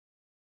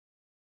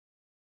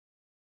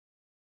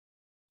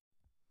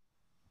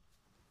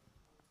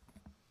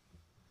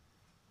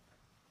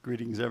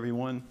Greetings,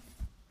 everyone.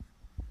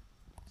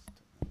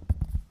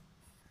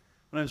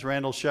 My name is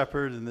Randall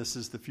Shepard, and this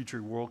is the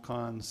Future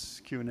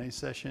Worldcon's Q&A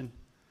session.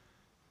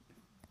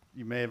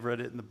 You may have read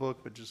it in the book,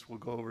 but we'll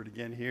go over it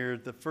again here.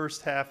 The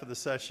first half of the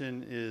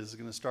session is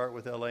going to start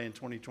with LA in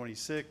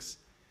 2026,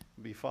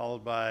 be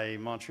followed by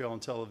Montreal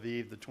and Tel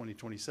Aviv, the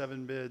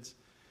 2027 bids,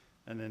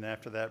 and then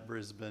after that,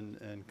 Brisbane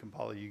and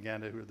Kampala,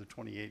 Uganda, who are the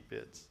 28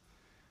 bids.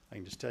 I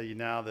can just tell you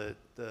now that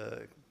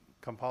the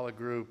Kampala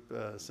group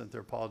sent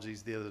their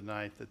apologies the other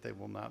night that they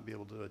will not be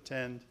able to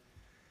attend.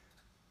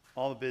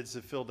 All the bids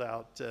have filled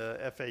out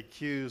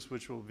FAQs,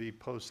 which will be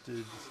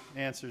posted.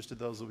 Answers to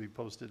those will be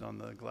posted on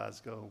the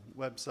Glasgow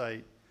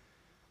website.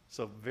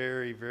 So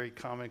very, very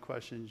common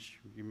questions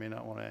you may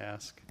not want to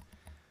ask.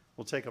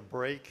 We'll take a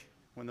break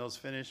when those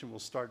finish, and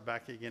we'll start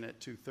back again at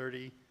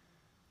 2:30.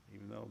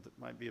 Even though it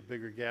might be a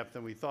bigger gap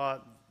than we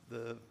thought,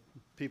 the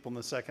people in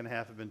the second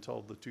half have been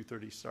told the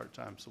 2:30 start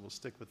time, so we'll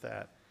stick with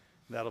that.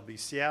 That'll be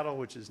Seattle,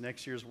 which is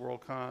next year's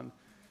Worldcon,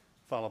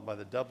 followed by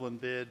the Dublin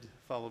bid,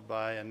 followed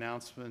by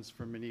announcements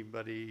from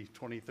anybody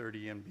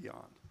 2030 and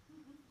beyond.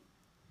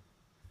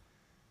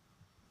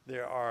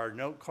 There are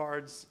note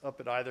cards up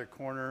at either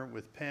corner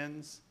with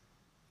pens.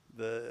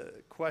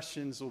 The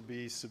questions will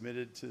be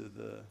submitted to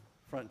the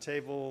front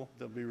table.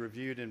 They'll be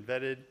reviewed and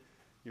vetted.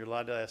 You're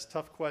allowed to ask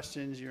tough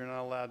questions. You're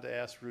not allowed to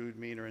ask rude,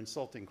 mean, or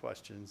insulting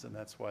questions, and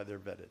that's why they're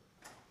vetted.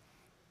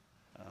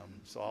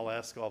 So I'll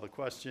ask all the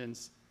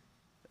questions.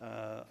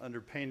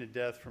 Under pain of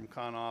death from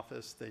Con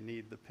Office, they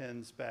need the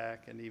pens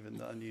back and even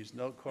the unused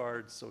note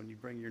cards. So when you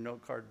bring your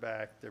note card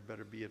back, there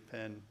better be a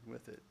pen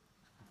with it,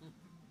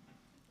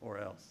 or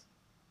else.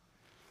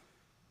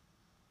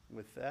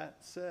 With that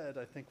said,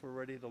 I think we're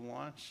ready to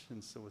launch.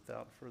 And so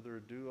without further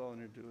ado, I'll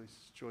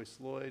introduce Joyce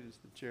Lloyd, who's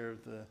the chair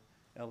of the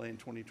LA in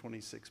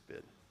 2026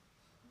 bid.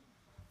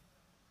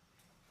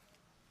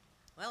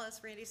 Well,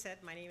 as Randy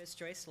said, my name is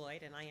Joyce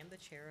Lloyd, and I am the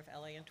chair of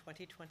LA in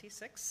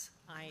 2026.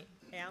 I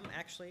am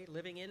actually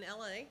living in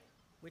LA,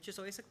 which is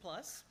always a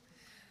plus.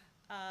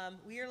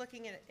 We are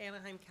looking at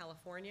Anaheim,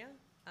 California.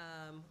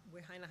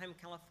 Anaheim,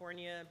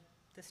 California,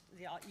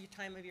 the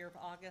time of year of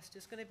August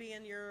is going to be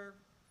in your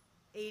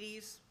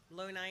 80s,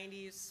 low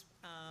 90s,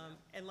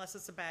 unless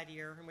it's a bad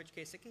year, in which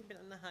case it can be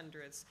in the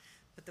hundreds.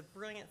 But the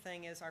brilliant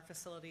thing is our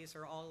facilities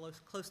are all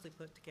closely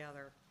put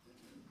together.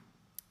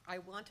 I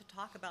want to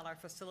talk about our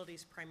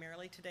facilities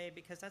primarily today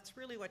because that's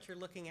really what you're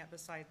looking at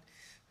beside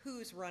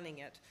who's running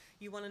it.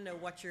 You want to know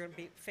what you're going to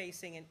be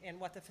facing and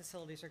what the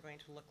facilities are going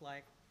to look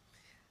like.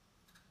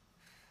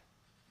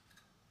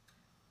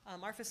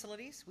 Our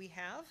facilities, we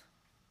have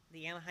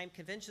the Anaheim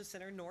Convention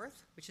Center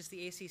North, which is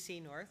the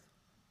ACC North.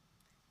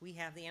 We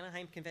have the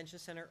Anaheim Convention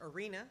Center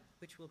Arena,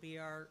 which will be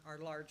our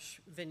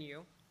large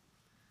venue.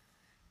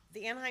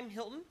 The Anaheim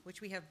Hilton,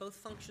 which we have both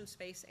function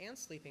space and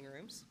sleeping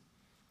rooms.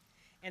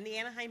 And the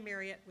Anaheim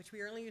Marriott, which we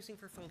are only using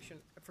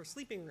for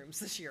sleeping rooms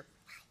this year.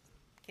 Wow,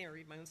 can't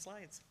read my own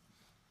slides.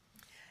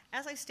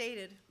 As I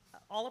stated,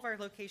 all of our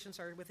locations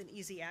are within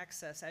easy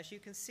access. As you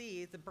can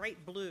see, the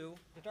bright blue,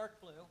 the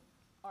dark blue,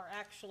 are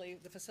actually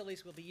the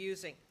facilities we'll be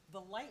using. The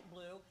light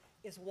blue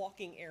is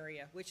walking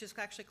area, which is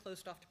actually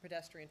closed off to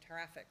pedestrian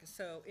traffic.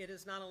 So it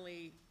is not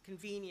only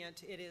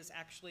convenient, it is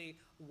actually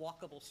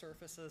walkable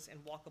surfaces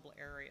and walkable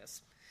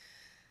areas.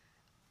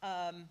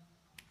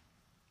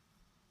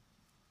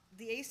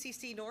 The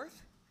ACC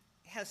North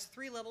has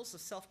 3 levels of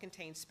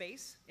self-contained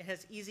space. It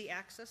has easy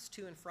access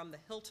to and from the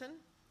Hilton.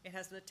 It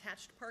has an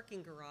attached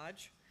parking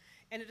garage,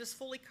 and it is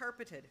fully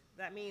carpeted.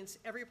 That means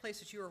every place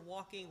that you are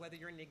walking, whether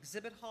you're in an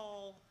exhibit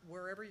hall,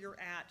 wherever you're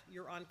at,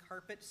 you're on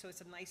carpet, so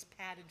it's a nice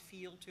padded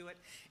feel to it,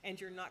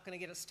 and you're not going to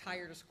get as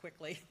tired as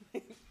quickly,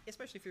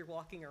 especially if you're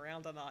walking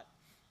around a lot.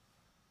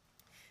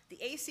 The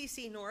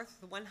ACC North,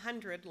 the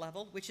 100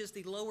 level, which is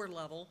the lower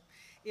level,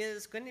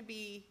 is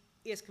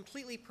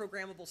completely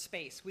programmable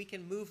space. We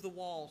can move the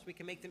walls. We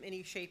can make them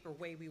any shape or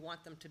way we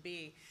want them to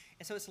be.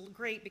 And so it's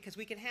great because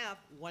we can have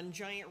one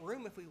giant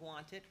room if we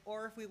want it,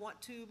 or if we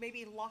want to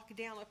maybe lock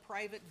down a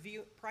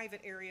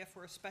private area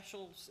for a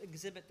special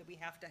exhibit that we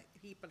have to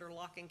keep under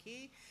lock and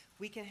key,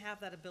 we can have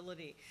that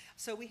ability.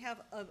 So we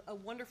have a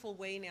wonderful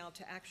way now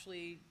to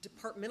actually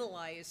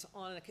departmentalize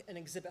on an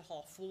exhibit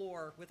hall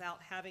floor without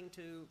having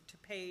to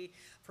pay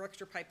for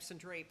extra pipes and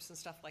drapes and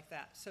stuff like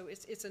that. So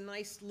it's a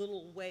nice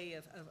little way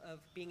of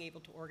being able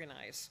to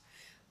organize.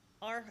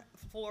 Our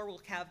floor will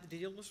have the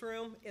dealer's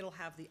room, it'll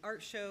have the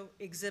art show,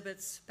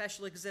 exhibits,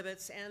 special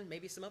exhibits, and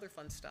maybe some other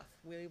fun stuff.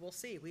 We will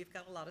see. We've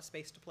got a lot of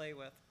space to play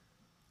with.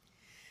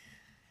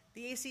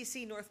 The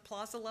ACC North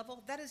Plaza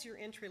level, that is your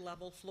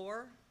entry-level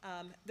floor.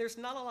 There's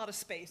not a lot of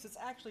space. It's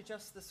actually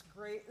just this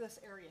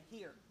area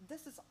here.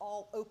 This is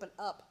all open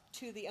up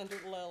to the under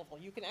level.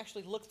 You can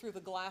actually look through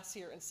the glass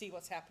here and see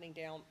what's happening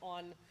down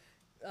on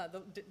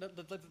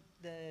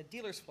the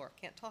dealer's floor.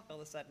 Can't talk all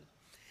of a sudden.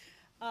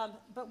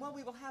 But what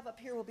we will have up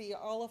here will be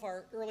all of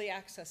our early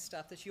access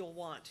stuff that you'll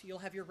want. You'll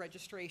have your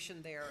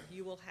registration there.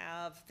 You will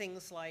have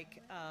things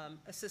like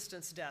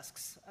assistance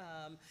desks,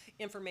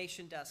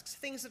 information desks,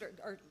 things that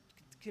are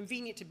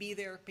convenient to be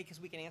there because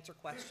we can answer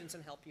questions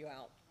and help you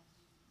out.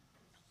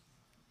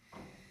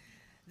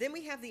 Then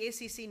we have the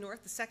ACC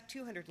North, the Sec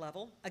 200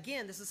 level.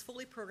 Again, this is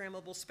fully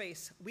programmable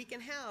space. We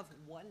can have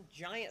one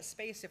giant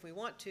space if we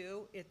want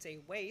to. It's a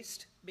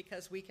waste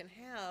because we can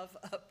have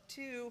up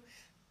to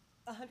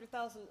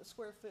 100,000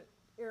 square foot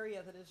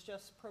area that is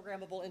just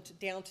programmable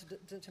down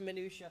to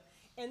minutia.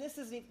 And this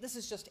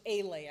is just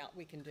a layout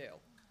we can do.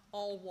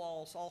 All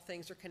walls, all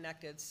things are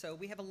connected, so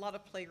we have a lot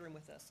of playroom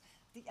with this.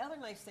 The other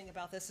nice thing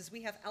about this is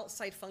we have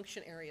outside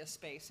function area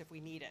space if we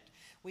need it.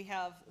 We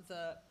have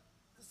the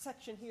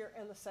section here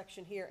and the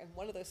section here, and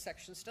one of those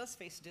sections does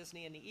face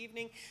Disney in the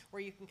evening,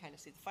 where you can kind of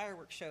see the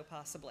fireworks show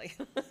possibly.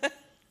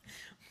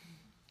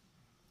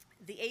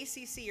 The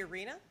ACC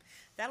Arena,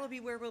 that'll be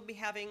where we'll be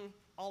having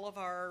all of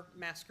our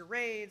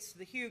masquerades,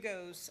 the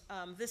Hugos.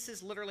 This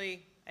is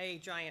literally a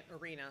giant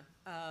arena.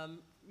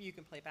 You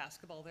can play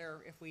basketball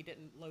there if we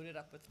didn't load it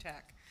up with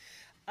tech.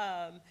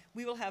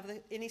 We will have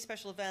any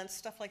special events,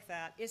 stuff like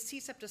that. It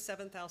seats up to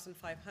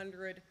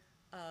 7,500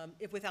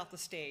 if without the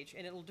stage,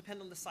 and it'll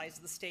depend on the size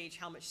of the stage,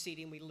 how much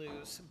seating we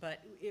lose, but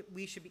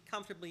we should be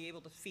comfortably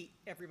able to feed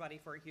everybody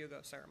for a Hugo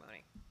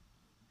ceremony.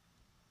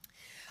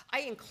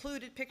 I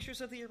included pictures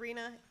of the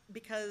arena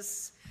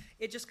because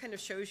it just kind of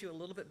shows you a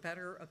little bit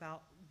better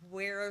about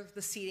where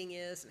the seating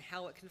is and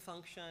how it can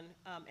function.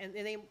 And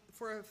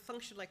for a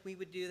function like we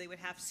would do, they would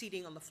have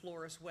seating on the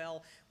floor as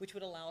well, which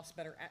would allow us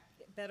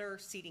better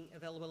seating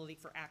availability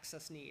for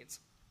access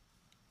needs.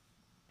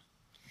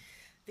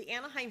 The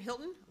Anaheim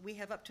Hilton, we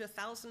have up to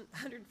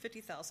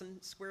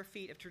 150,000 square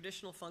feet of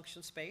traditional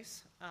function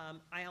space.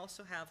 I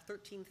also have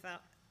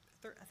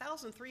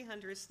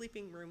 1,300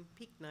 sleeping room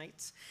peak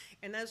nights,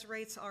 and those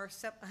rates are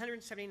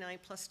 $179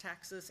 plus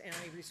taxes and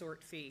a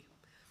resort fee.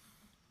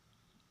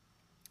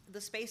 The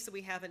space that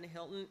we have in the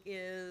Hilton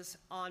is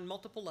on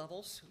multiple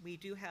levels. We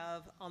do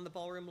have, on the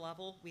ballroom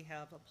level, we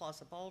have a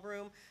Plaza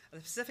Ballroom,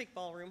 the Pacific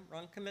Ballroom,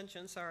 wrong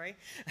convention, sorry.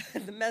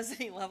 The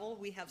mezzanine level,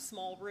 we have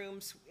small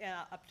rooms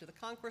up to the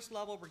concourse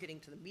level. We're getting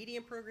to the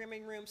medium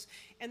programming rooms.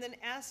 And then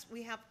as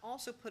we have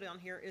also put on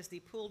here is the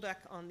pool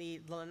deck on the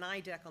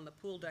lanai deck on the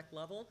pool deck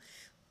level.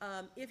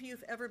 If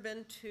you've ever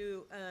been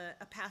to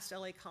a past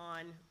LA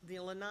Con, the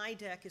lanai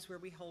deck is where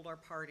we hold our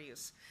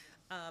parties.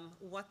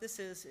 What this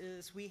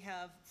is we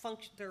have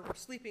there are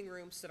sleeping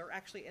rooms that are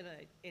actually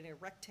in a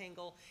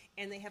rectangle,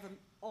 and they have them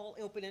all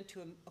open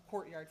into a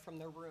courtyard from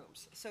their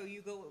rooms. So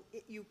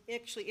you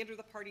actually enter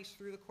the parties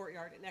through the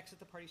courtyard and exit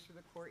the parties through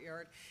the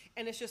courtyard,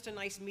 and it's just a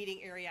nice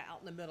meeting area out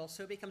in the middle,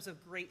 so it becomes a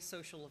great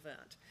social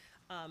event.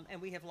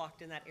 And we have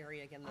locked in that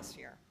area again this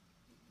year.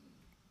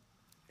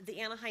 The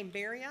Anaheim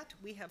Marriott,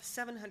 we have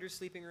 700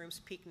 sleeping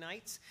rooms peak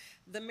nights.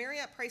 The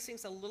Marriott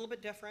pricing's a little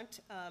bit different.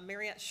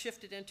 Marriott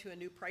shifted into a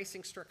new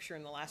pricing structure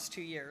in the last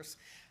 2 years.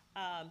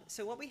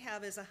 So what we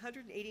have is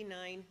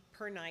 $189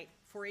 per night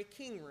for a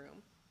king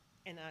room,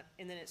 and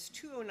then it's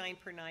 $209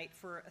 per night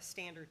for a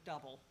standard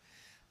double.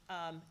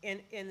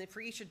 And then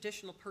for each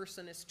additional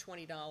person, it's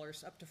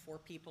 $20 up to 4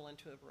 people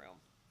into a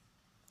room.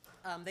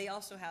 They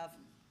also have,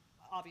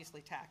 obviously,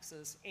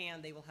 taxes,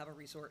 and they will have a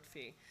resort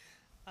fee.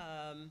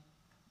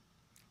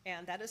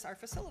 And that is our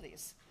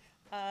facilities.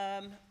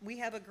 We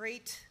have a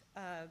great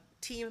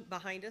team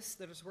behind us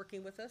that is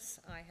working with us.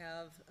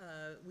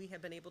 We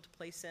have been able to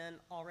place in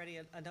already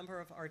a number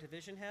of our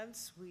division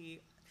heads.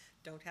 We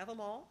don't have them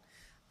all.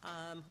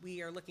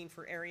 We are looking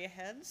for area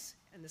heads,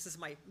 and this is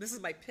my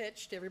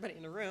pitch to everybody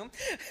in the room.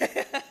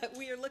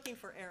 We are looking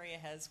for area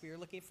heads. We are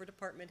looking for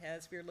department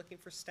heads. We are looking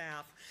for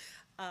staff.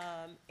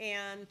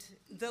 And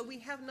though we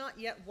have not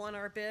yet won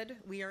our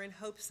bid, we are in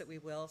hopes that we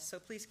will, so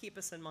please keep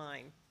us in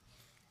mind.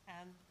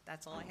 And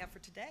that's all I have for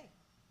today.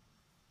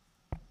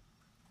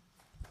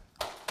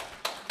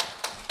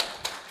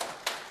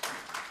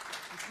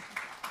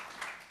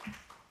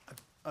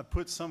 I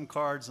put some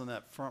cards on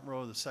that front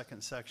row of the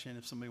second section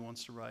if somebody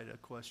wants to write a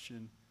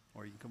question,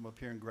 or you can come up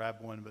here and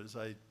grab one. But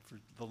for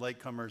the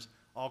latecomers,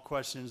 all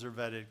questions are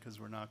vetted because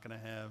we're not going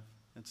to have,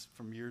 it's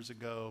from years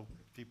ago,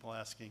 people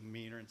asking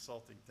mean or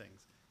insulting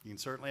things. You can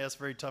certainly ask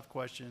very tough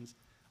questions.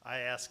 I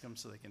ask them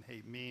so they can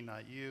hate me,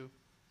 not you.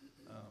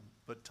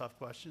 But tough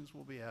questions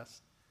will be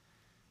asked.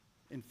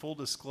 In full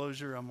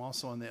disclosure, I'm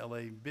also on the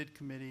LA bid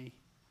committee,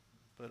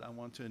 but I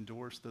want to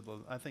endorse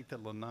I think the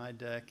lanai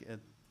deck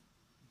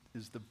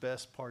is the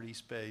best party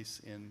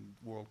space in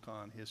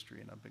Worldcon history,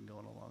 and I've been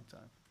going a long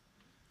time.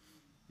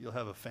 You'll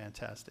have a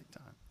fantastic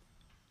time.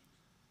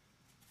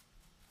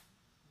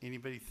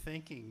 Anybody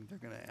thinking they're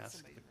going to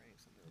ask?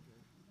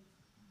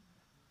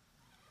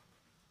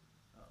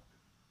 Oh.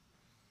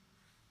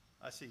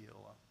 I see you a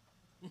lot.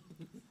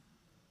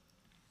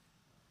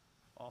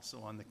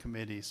 Also on the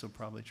committee, so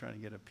probably trying to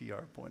get a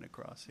PR point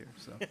across here.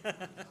 So.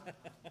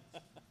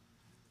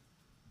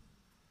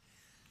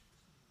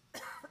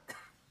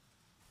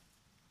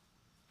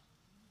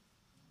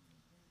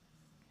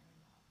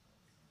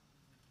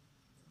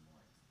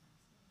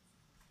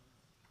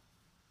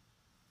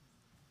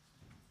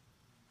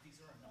 These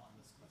are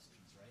anonymous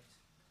questions, right?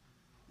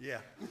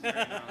 Yeah. Very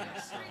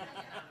anonymous, so.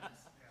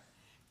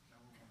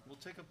 We'll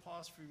take a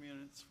pause for a few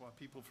minutes while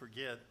people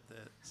forget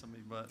that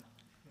somebody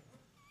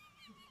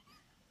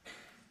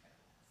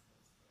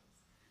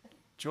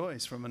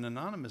Joyce, from an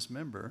anonymous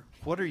member,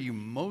 what are you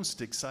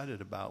most excited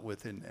about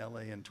within LA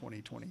in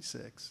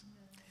 2026?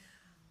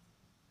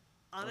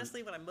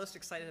 Honestly, what I'm most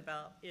excited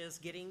about is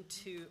getting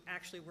to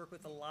actually work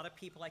with a lot of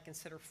people I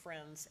consider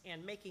friends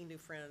and making new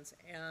friends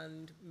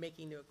and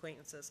making new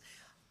acquaintances.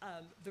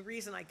 The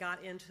reason I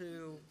got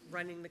into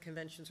running the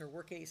conventions or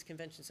working these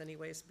conventions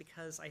anyways,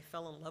 because I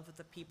fell in love with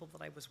the people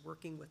that I was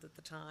working with at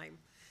the time.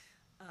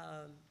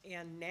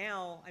 And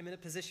now I'm in a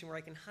position where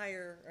I can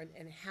hire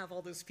and have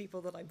all those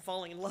people that I'm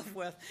falling in love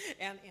with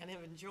and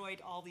have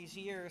enjoyed all these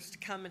years to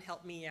come and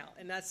help me out.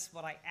 And that's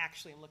what I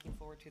actually am looking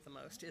forward to the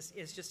most, is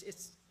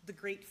it's the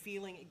great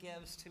feeling it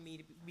gives to me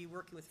to be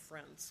working with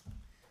friends,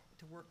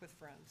 to work with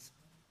friends.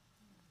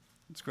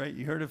 It's great.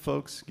 You heard it,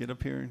 folks. Get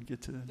up here and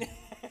get to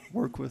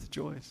work with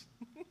Joyce.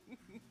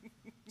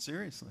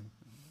 Seriously.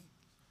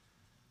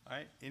 All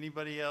right.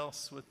 Anybody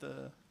else with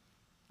the,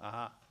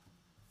 aha.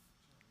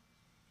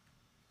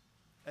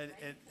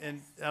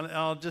 And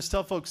I'll just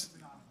tell folks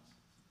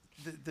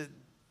that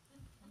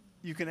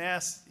you can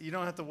ask, you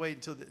don't have to wait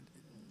until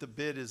the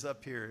bid is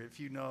up here. If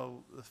you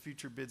know the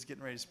future bid's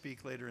getting ready to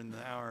speak later in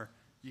the hour,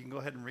 you can go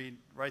ahead and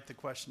write the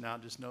question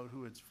out, just note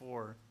who it's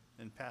for,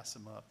 and pass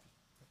them up.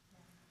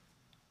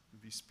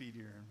 It'd be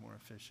speedier and more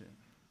efficient.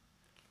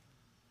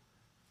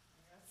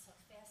 I wrote so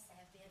fast I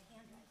have bad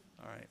handwriting.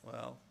 All right,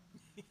 well,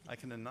 I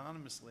can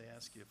anonymously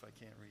ask you if I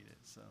can't read it,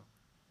 so.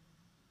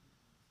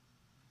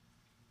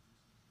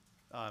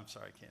 Oh, I'm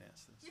sorry, I can't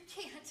ask this. You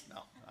can't.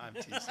 No, I'm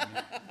teasing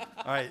you.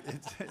 All right,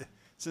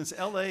 since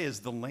LA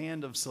is the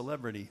land of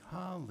celebrity,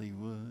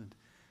 Hollywood,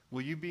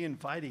 will you be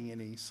inviting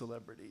any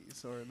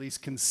celebrities, or at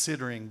least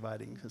considering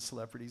inviting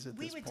celebrities at this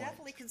point? We would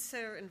definitely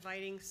consider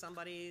inviting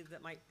somebody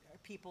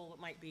people that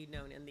might be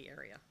known in the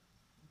area.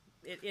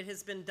 It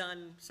has been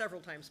done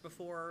several times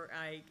before.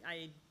 I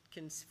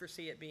can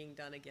foresee it being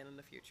done again in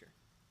the future.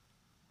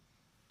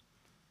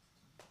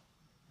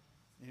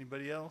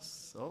 Anybody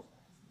else? Oh.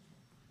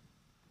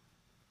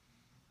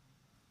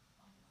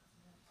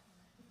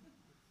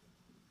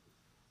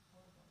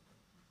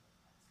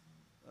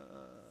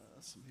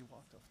 Somebody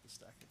walked off the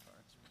stack of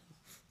cards.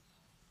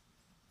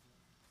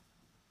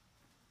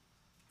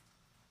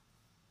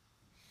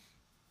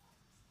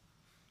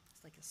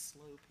 It's like a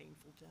slow,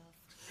 painful death.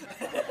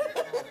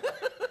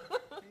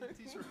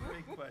 These are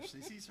great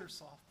questions. These are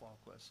softball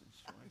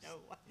questions, Joyce.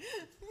 No.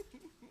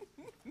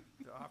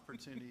 The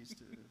opportunities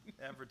to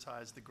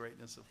advertise the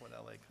greatness of what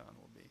LACon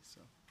will be,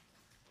 so.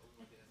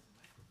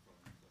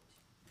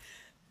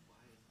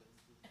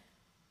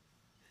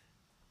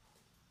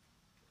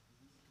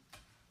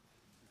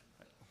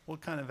 What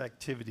kind of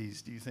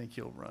activities do you think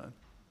you'll run?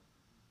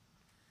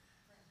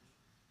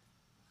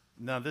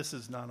 No, this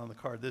is not on the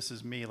card. This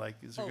is me. Like,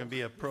 is there going to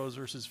be a pros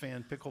versus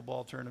fan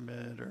pickleball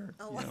tournament, or,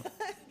 you know?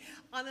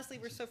 Honestly,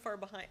 we're so far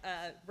behind.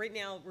 Right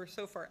now, we're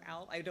so far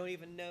out. I don't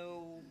even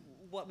know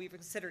what we've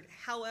considered.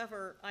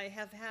 However, I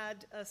have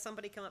had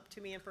somebody come up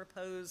to me and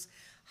propose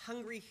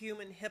hungry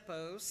human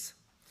hippos.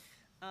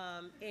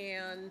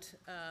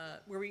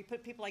 Where we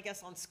put people, I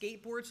guess, on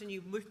skateboards and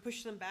you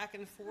push them back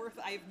and forth.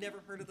 I've never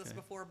heard of this Okay.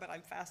 before, but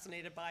I'm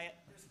fascinated by it.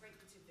 There's great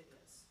YouTube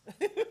videos.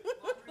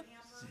 Laundry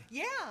hamper.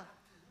 Yeah.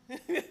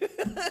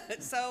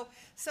 So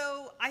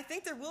I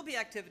think there will be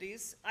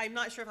activities. I'm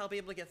not sure if I'll be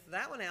able to get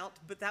that one out,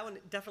 but that one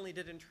definitely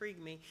did intrigue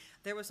me.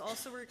 There was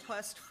also a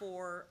request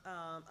for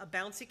a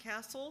bouncy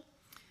castle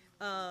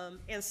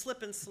and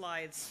slip and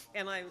slides,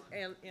 I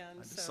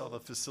just saw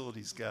the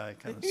facilities guy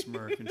kind of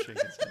smirk and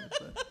shake his head,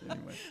 but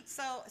anyway.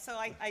 So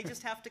I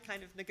just have to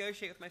kind of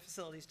negotiate with my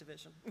facilities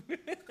division.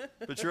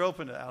 But you're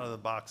open to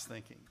out-of-the-box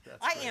thinking. That's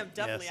I great. am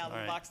definitely Yes, out of all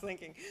the right. box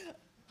thinking.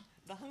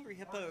 The hungry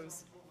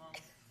hippos.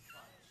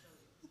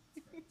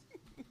 We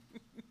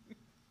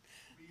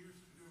used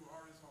to do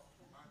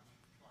horizontal mountain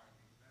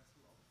climbing, that's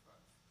a lot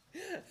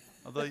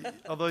of fun.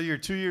 Although you're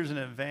 2 years in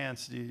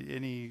advance,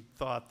 any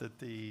thought that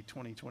the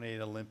 2028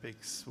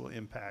 Olympics will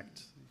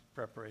impact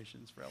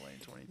preparations for LA in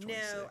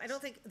 2026? No, I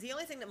don't think, the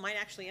only thing that might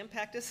actually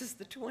impact us is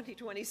the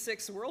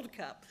 2026 World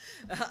Cup.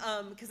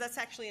 Because that's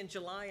actually in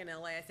July in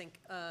LA, I think,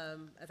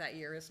 that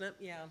year, isn't it?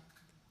 Yeah.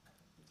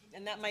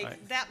 And that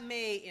Right.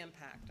 may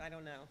impact, I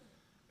don't know.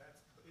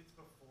 It's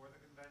before the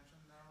convention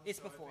though. It's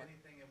so before. if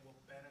anything, it will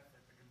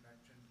benefit the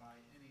convention by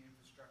any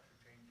infrastructure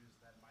changes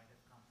that might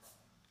have come from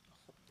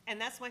it. And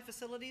that's my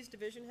facilities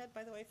division head,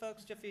 by the way,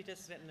 folks, if you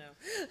just didn't know.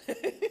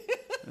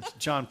 It's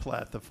John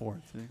Platt the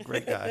fourth,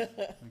 great guy.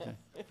 Okay.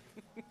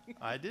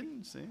 I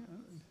didn't see.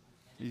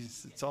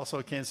 It's also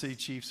a Kansas City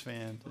Chiefs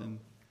fan. And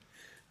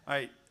all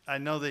right, I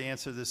know the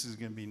answer to this is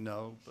going to be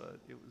no, but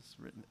it was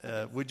written.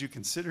 Would you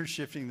consider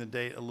shifting the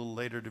date a little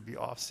later to be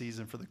off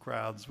season for the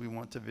crowds? We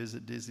want to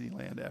visit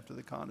Disneyland after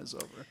the con is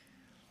over.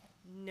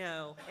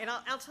 No, and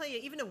I'll tell you,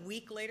 even a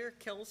week later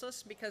kills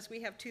us, because we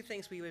have two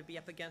things we would be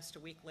up against a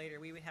week later.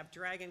 We would have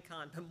Dragon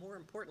Con, but more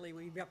importantly,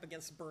 we'd be up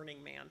against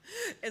Burning Man.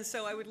 And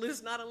so I would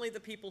lose not only the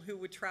people who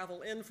would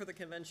travel in for the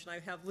convention, I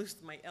have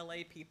lost my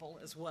LA people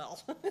as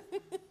well.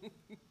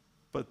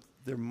 But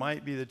there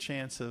might be the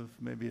chance of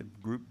maybe a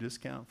group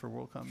discount for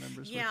Worldcon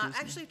members with Yeah, Disney?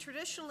 actually,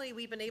 traditionally,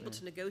 we've been able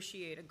to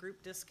negotiate a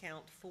group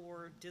discount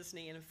for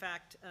Disney. And in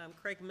fact,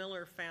 Craig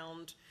Miller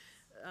found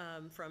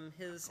from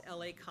his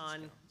LA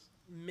Con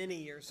many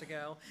years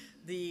ago,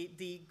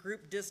 the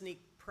group Disney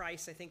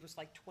price, I think, was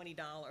like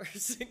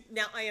 $20.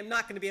 Now, I am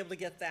not going to be able to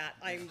get that.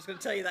 I'm just going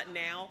to tell you that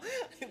now.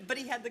 But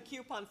he had the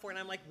coupon for it, and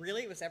I'm like,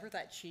 really? It was ever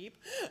that cheap?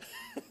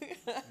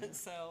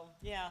 So,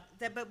 yeah.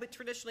 But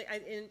traditionally,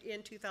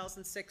 in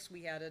 2006,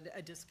 we had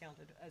a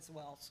discounted as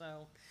well.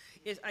 So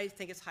I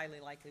think it's highly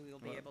likely we will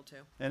be able to.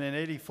 And in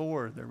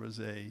 '84, there was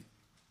a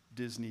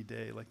Disney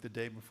Day, like the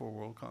day before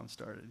Worldcon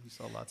started. You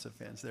saw lots of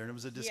fans there, and it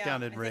was a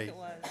discounted yeah, rate. I think it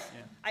was.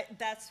 Yeah.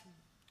 That's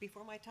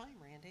before my time,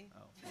 Randy.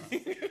 Oh,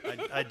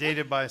 well, I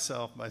dated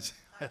myself.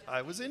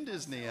 I was in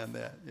Disney on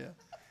that, yeah.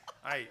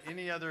 All right,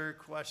 any other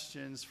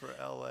questions for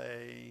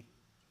LA?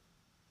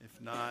 If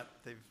not,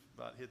 they've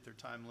about hit their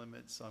time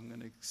limit, so I'm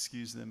going to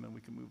excuse them and we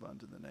can move on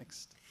to the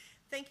next.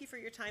 Thank you for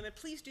your time, and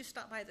please do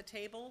stop by the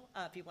table.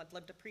 If you would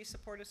love to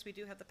pre-support us, we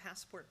do have the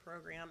passport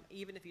program.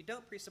 Even if you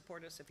don't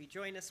pre-support us, if you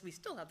join us, we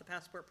still have the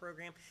passport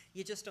program.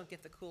 You just don't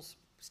get the cool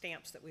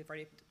stamps that we've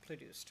already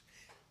produced.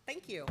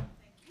 Thank you.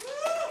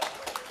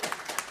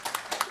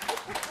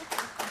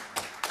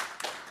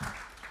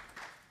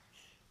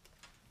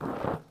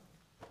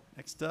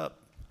 Next up,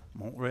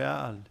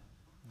 Montreal.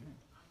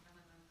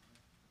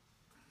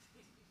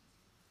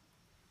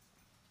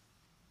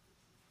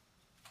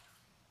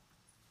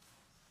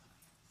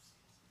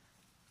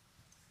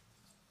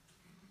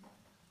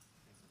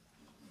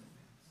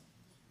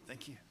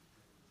 Thank you.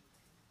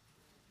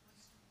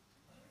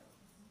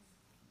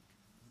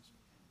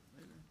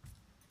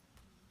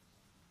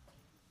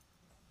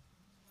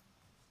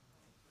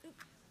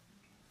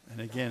 And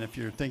again, if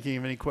you're thinking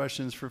of any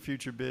questions for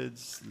future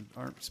bids that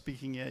aren't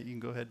speaking yet, you can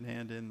go ahead and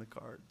hand in the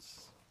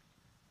cards.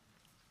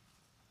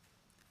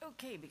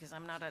 Okay, because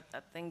I'm not at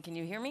that thing. Can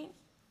you hear me?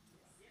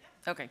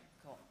 Okay,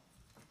 cool.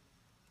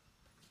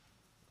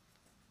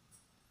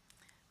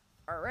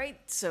 All right,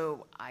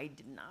 so I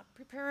did not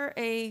prepare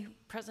a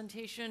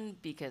presentation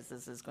because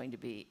this is going to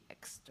be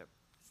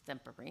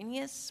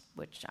extemporaneous,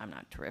 which I'm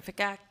not terrific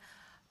at.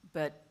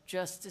 But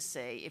just to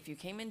say, if you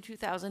came in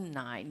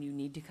 2009, you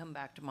need to come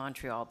back to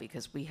Montreal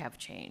because we have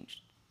changed.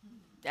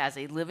 As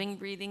a living,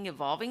 breathing,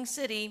 evolving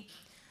city,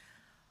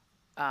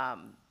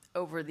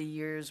 over the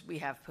years, we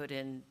have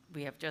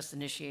just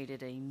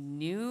initiated a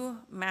new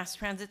mass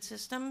transit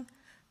system,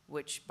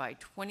 which by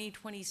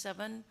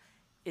 2027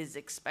 is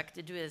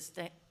expected to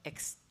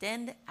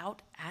extend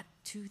out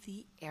to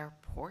the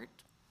airport,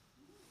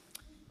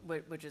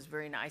 which is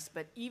very nice.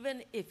 But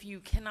even if you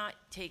cannot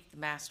take the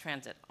mass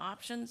transit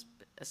options,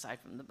 aside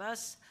from the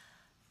bus,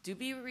 do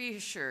be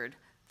reassured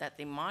that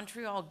the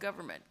Montreal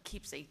government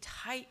keeps a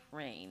tight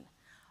rein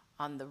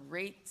on the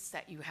rates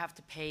that you have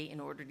to pay in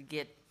order to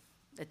get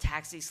the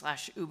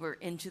taxi/Uber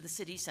into the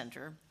city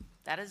center.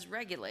 That is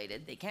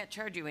regulated. They can't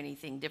charge you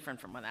anything different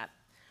from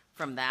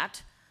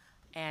that.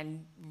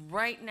 And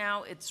right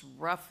now, it's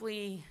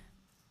roughly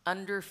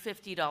under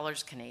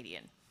 $50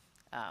 Canadian.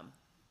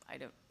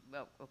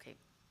 Okay.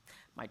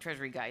 My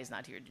treasury guy is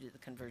not here to do the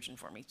conversion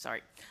for me,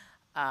 sorry.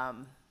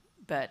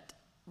 But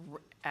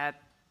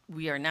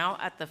we are now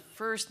at the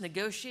first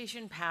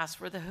negotiation pass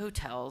for the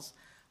hotels.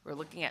 We're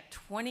looking at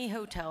 20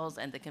 hotels,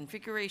 and the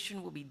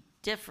configuration will be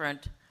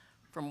different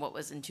from what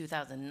was in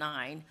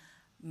 2009.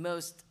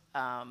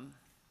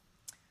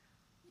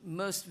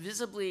 Most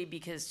visibly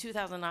because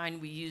 2009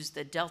 we used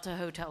the Delta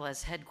Hotel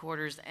as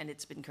headquarters, and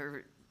it's been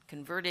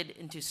converted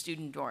into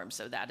student dorms,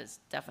 so that is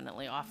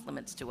definitely off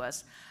limits to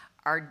us.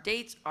 Our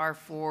dates are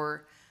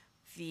for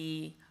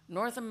the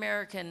North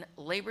American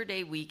Labor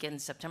Day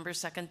weekend, September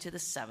 2nd to the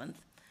 7th,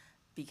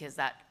 because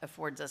that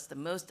affords us the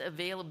most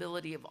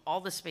availability of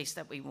all the space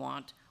that we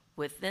want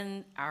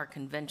within our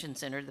convention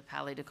center, the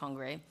Palais de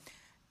Congrès,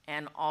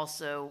 and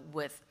also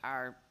with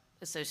our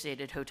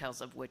associated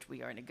hotels of which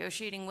we are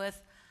negotiating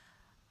with.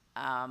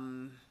 Let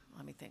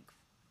me think,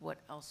 what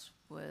else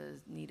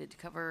was needed to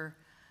cover?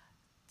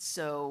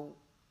 So,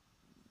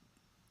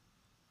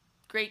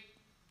 great,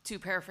 to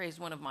paraphrase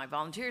one of my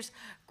volunteers,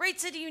 great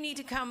city, you need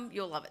to come,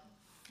 you'll love it.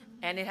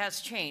 And it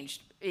has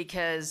changed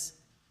because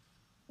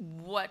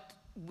what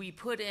we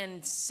put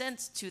in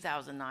since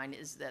 2009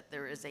 is that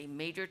there is a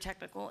major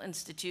technical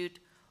institute.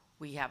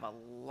 We have a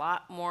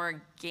lot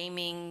more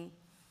gaming,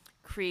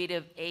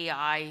 creative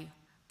AI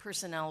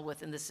personnel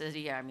within the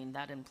city. I mean,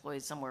 that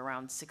employs somewhere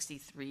around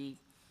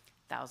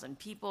 63,000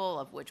 people,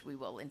 of which we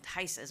will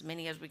entice as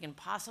many as we can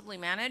possibly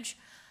manage.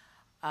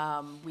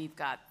 We've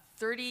got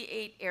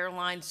 38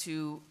 airlines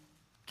who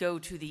go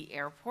to the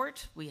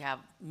airport. We have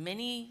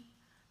many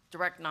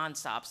direct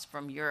nonstops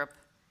from Europe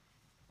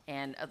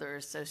and other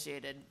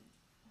associated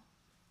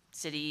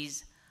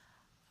cities.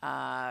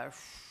 Running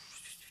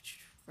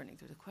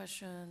through the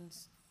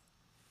questions.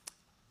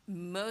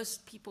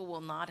 Most people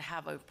will not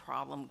have a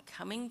problem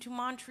coming to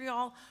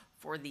Montreal.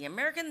 For the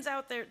Americans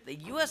out there, the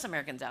US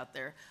Americans out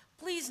there,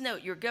 please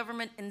note your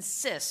government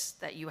insists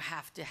that you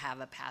have to have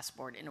a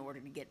passport in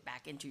order to get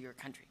back into your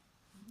country.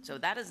 So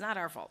that is not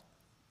our fault,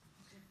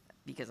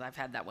 because I've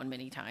had that one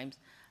many times.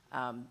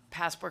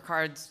 Passport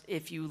cards,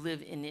 if you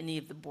live in any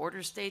of the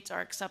border states,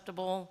 are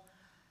acceptable.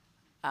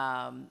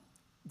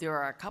 There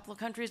are a couple of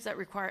countries that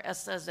require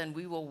ESTAs, and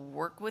we will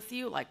work with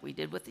you, like we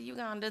did with the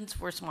Ugandans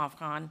for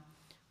SMOFCON.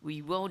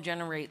 We will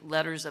generate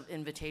letters of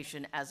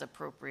invitation as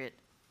appropriate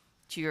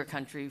to your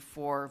country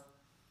for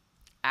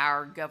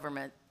our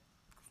government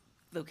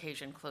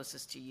location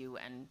closest to you,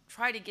 and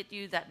try to get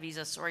you that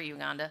visa. Sorry,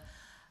 Uganda.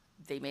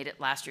 They made it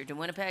last year to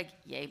Winnipeg,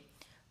 yay.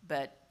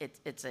 But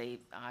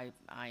I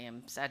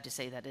am sad to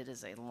say that it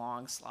is a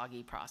long,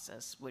 sloggy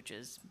process, which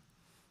is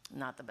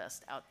not the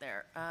best out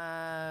there.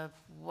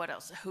 What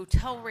else?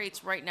 Hotel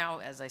rates right now,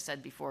 as I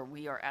said before,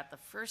 we are at the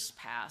first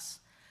pass,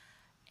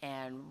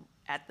 and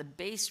at the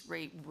base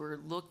rate, we're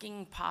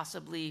looking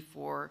possibly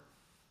for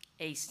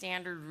a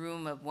standard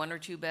room of 1 or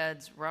 2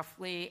 beds,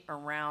 roughly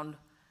around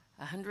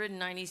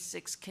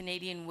 196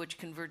 Canadian, which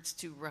converts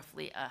to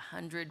roughly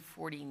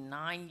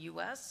 149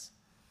 US.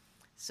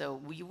 So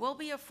we will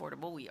be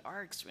affordable. We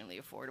are extremely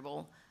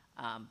affordable.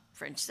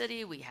 French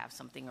City, we have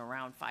something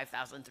around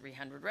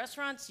 5,300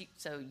 restaurants.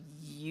 So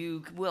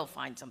you will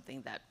find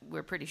something that,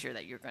 we're pretty sure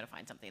that you're going to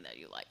find something that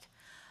you like.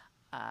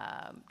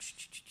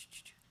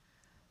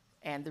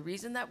 And the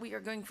reason that we are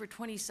going for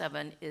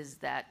 27 is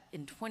that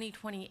in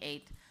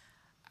 2028,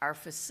 our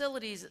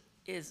facilities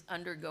is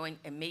undergoing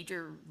a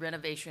major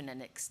renovation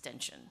and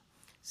extension.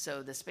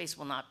 So the space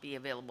will not be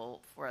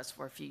available for us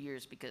for a few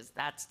years, because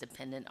that's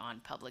dependent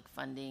on public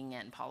funding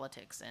and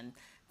politics and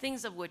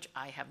things of which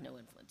I have no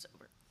influence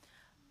over.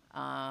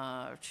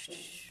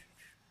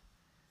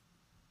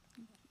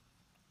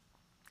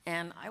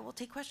 And I will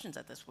take questions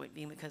at this point,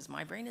 being because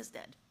my brain is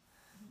dead.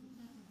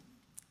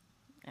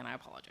 And I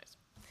apologize.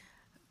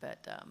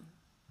 But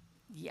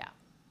yeah,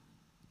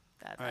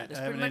 All that right, is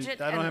I pretty much it.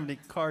 don't And- have any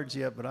cards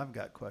yet, but I've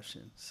got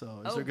questions. So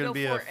is Oh, there going go to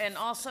be for a, it. And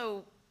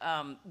also,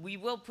 we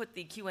will put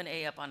the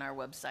Q&A up on our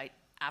website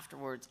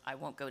afterwards. I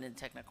won't go into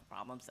technical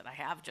problems that I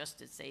have, just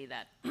to say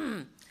that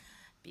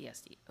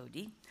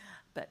BSDOD.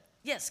 But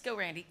yes, go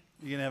Randy.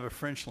 you going to have a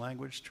French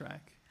language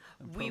track?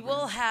 and We program?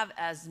 will have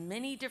as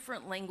many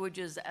different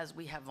languages as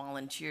we have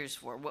volunteers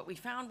for. What we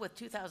found with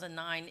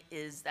 2009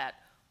 is that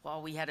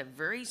while we had a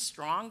very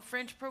strong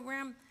French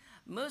program,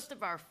 most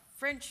of our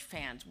French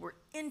fans were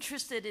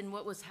interested in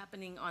what was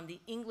happening on the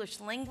English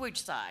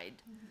language side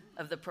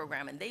of the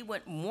program, and they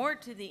went more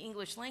to the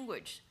English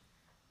language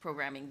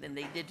programming than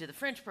they did to the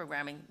French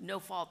programming. No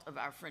fault of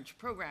our French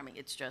programming.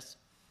 It's just,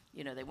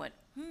 they went,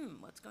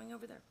 what's going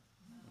over there?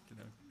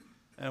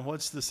 And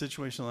what's the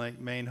situation like,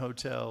 main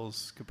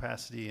hotels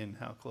capacity and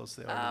how close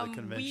they are to the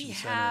convention We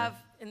center? have,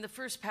 in the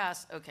first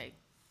pass,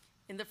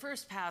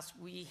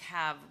 we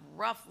have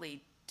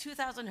roughly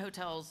 2,000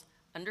 hotels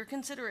under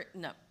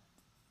no,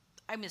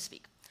 I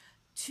misspeak.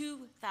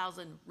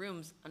 2,000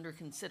 rooms under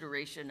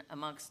consideration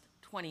amongst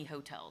 20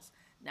 hotels.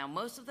 Now,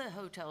 most of the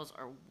hotels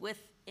are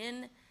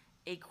within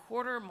a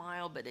quarter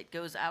mile, but it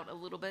goes out a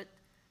little bit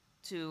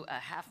to a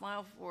half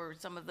mile for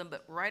some of them.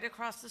 But right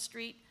across the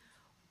street,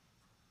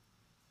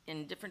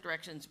 in different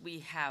directions, we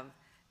have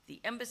the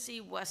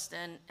Embassy, West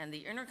End, and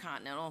the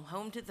Intercontinental,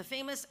 home to the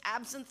famous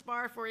Absinthe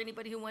Bar for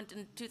anybody who went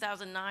in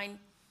 2009.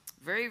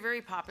 Very,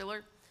 very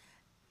popular,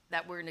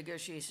 that we're in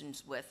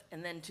negotiations with.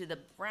 And then to the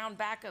brown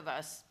back of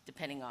us,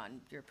 depending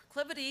on your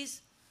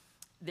proclivities,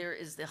 there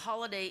is the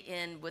Holiday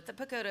Inn with the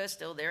pagoda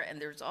still there,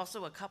 and there's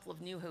also a couple of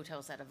new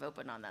hotels that have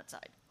opened on that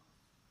side.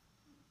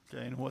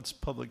 Okay, and what's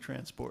public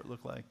transport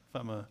look like? If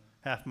I'm a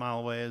half mile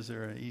away, is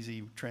there an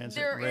easy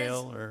transit There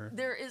rail or?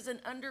 There is an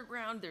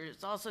underground,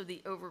 there's also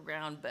the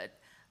overground, but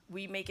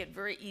we make it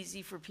very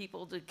easy for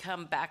people to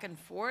come back and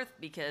forth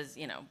because,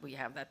 we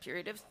have that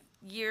period of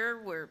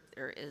year where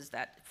there is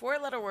that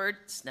 4-letter word,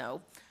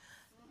 snow.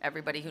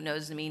 Everybody who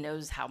knows me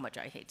knows how much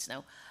I hate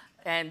snow.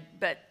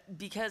 But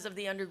because of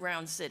the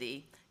underground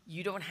city,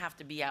 you don't have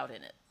to be out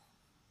in it.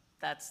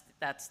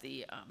 That's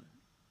the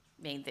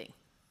main thing.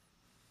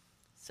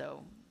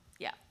 So,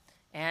 yeah.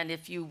 And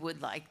if you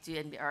would like to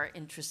and are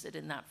interested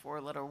in that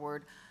 4-letter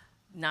word,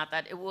 not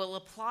that it will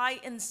apply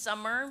in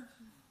summer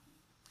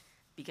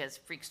because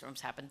freak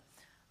storms happen.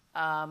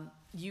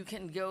 You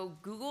can go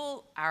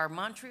Google our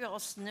Montreal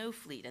snow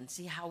fleet and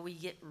see how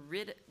we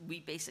we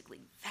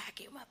basically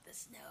vacuum up the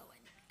snow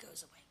and it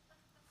goes away,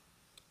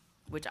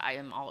 which I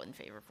am all in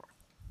favor for.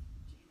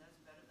 Gee, that's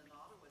better than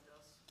Ottawa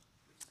does,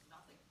 which is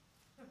nothing.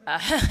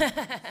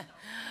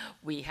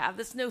 We have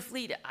the snow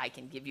fleet. I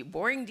can give you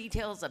boring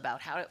details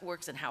about how it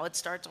works and how it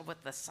starts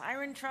with the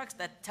siren trucks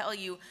that tell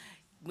you,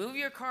 move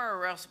your car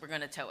or else we're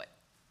going to tow it.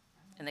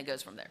 And it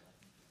goes from there.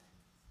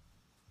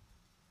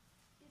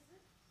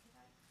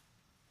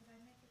 Could I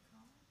make a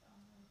comment on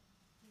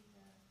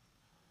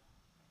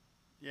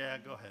Yeah,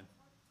 go ahead.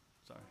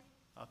 Sorry,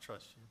 I'll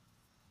trust you.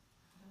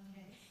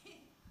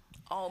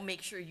 I'll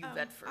make sure you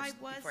vet first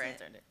before I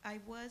answer it. I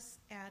was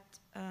at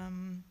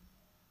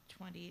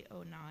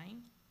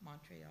 2009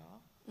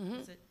 Montreal.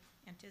 Was it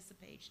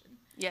Anticipation?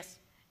 Yes.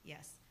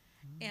 Yes.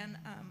 And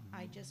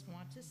I just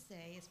want to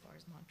say, as far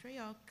as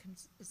Montreal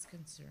is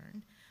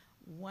concerned,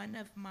 One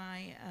of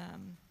my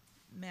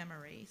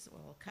memories,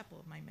 well, a couple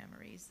of my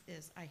memories,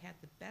 is I had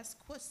the best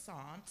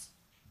croissant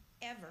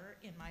ever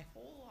in my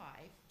whole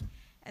life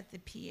at the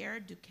Pierre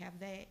du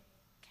Calvé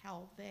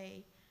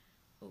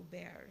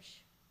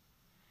Auberge.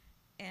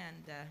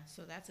 And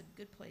so that's a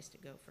good place to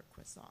go for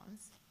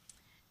croissants.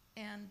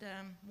 And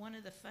one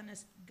of the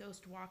funnest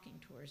ghost walking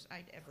tours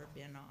I'd ever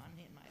been on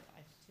in my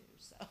life, too.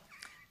 So,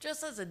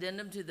 Just as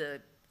addendum to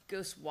the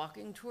ghost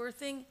walking tour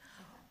thing,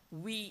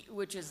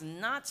 which is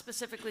not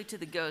specifically to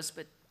the ghosts,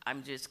 but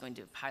I'm just going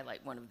to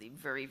highlight one of the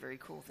very, very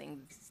cool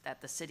things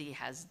that the city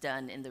has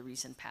done in the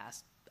recent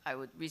past.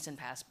 Recent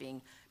past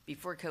being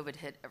before COVID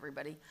hit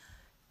everybody,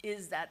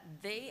 is that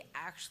they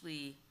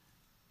actually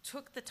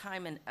took the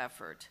time and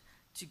effort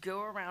to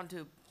go around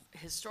to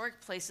historic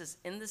places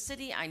in the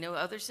city. I know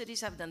other cities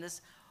have done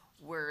this,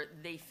 where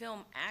they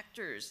film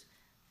actors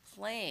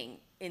playing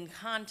in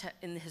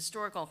the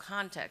historical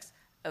context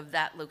of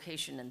that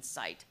location and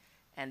site.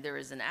 And there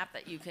is an app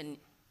that you can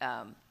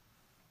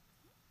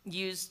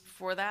use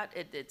for that.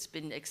 It's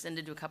been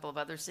extended to a couple of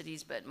other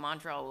cities, but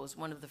Montreal was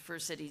one of the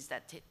first cities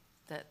that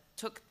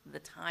took the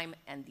time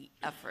and the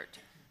effort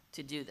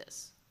to do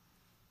this.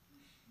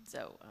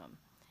 So,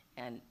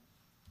 and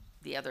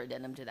the other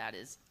addendum to that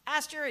is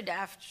ask Jerry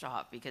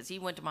Dafshoff, because he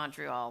went to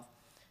Montreal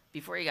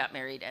before he got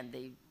married, and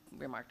they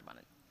remarked upon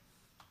it.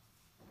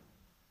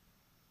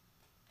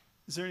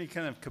 Is there any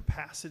kind of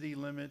capacity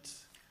limit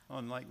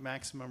on like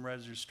maximum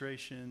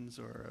registrations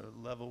or a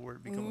level where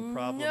it become a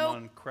problem Nope.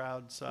 on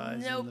crowd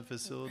size Nope. in the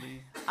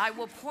facility? I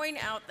will point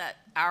out that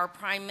our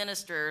prime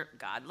minister,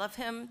 God love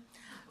him,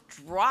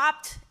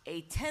 dropped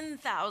a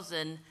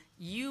 10,000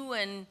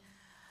 UN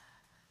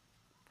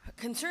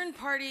concerned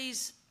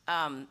parties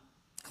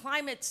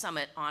climate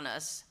summit on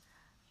us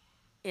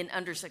in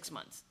under 6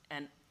 months.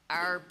 And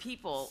our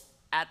people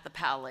at the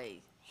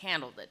Palais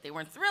handled it. They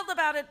weren't thrilled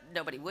about it.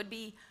 Nobody would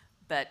be,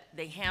 but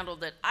they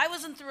handled it. I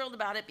wasn't thrilled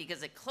about it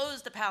because it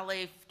closed the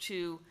Palais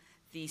to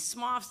the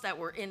SMOFs that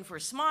were in for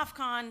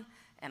SMOFCon,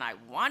 and I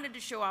wanted to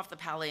show off the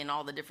Palais and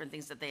all the different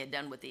things that they had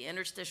done with the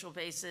interstitial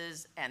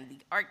bases and the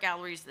art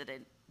galleries that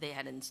they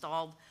had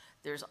installed.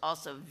 There's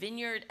also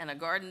vineyard and a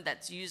garden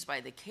that's used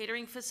by the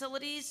catering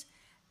facilities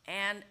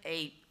and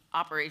a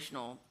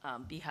operational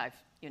beehive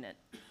unit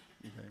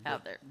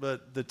out there.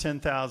 But the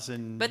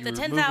 10,000, But you the were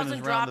moving 10,000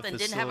 around dropped the and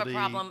didn't have a facility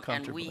problem, and we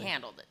comfortably.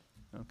 handled it.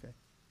 Okay.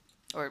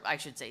 Or I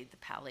should say, the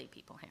Palais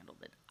people handled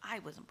it. I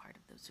wasn't part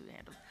of those who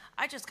handled it.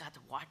 I just got to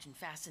watch in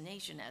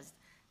fascination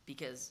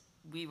because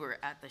we were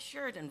at the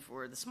Sheraton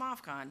for the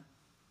SMOFCon,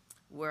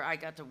 where I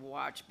got to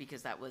watch,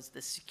 because that was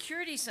the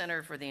security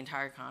center for the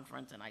entire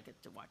conference, and I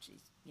get to watch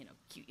these,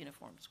 cute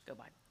uniforms go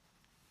by.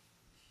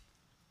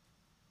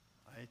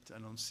 I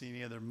don't see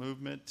any other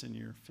movement, and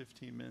your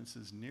 15 minutes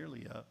is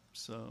nearly up,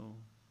 so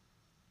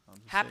I'll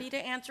just Happy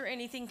say, to answer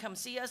anything. Come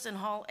see us in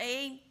Hall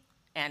A,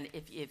 and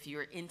if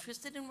you're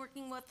interested in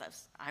working with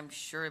us, I'm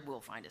sure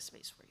we'll find a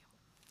space for you.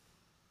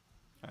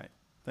 all right.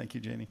 Thank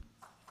you, Janie.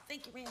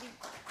 Thank you, Randy.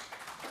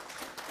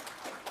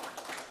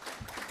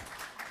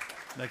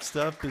 Next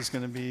up is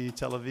going to be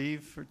Tel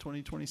Aviv for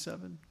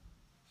 2027.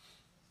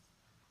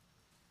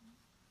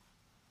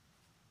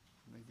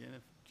 And again,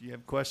 if you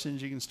have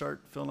questions, you can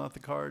start filling out the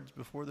cards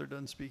before they're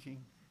done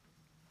speaking.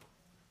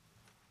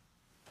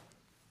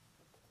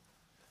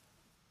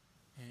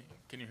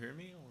 Can you hear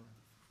me?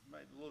 Or?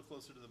 Might be a little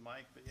closer to the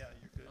mic, but yeah,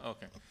 you're good.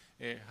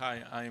 Okay.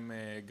 Hi, I'm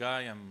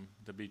Guy. I'm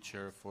the bid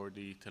chair for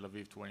the Tel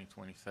Aviv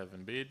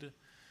 2027 bid.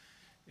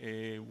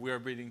 We are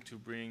bidding to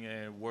bring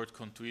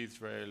Worldcon to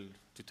Israel,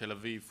 to Tel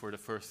Aviv for the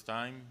first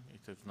time. It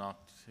has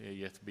not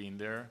yet been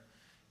there.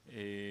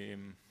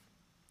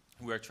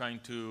 We are trying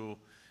to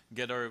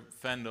get our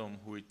fandom,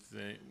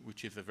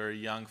 which is a very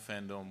young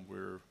fandom.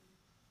 We've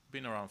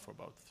been around for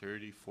about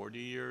 30, 40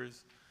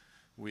 years,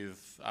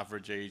 with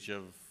average age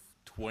of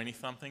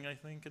 20-something, I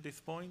think, at this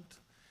point,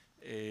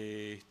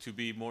 to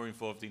be more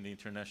involved in the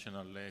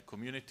international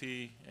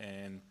community.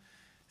 And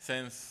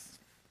since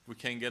we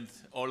can't get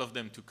all of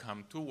them to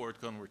come to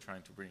Worldcon, we're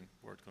trying to bring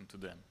Worldcon to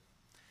them.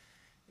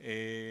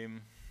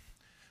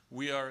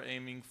 We are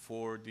aiming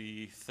for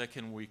the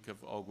second week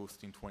of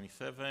August in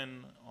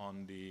 27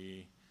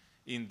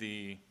 in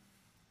the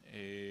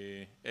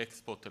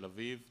Expo Tel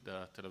Aviv,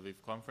 the Tel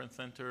Aviv Conference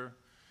Center.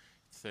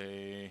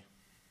 It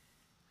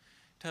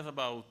has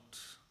about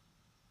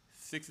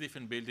 6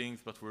 different buildings,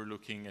 but we're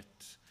looking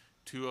at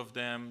 2 of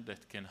them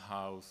that can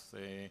house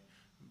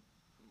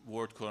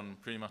Worldcon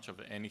pretty much of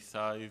any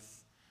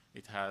size.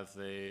 It has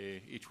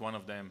each one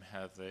of them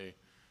has a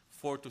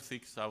 4,000 to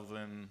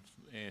 6,000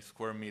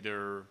 square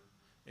meter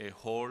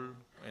hall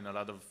and a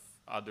lot of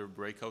other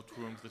breakout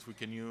rooms that we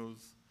can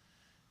use.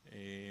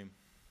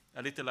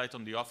 A little light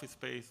on the office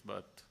space,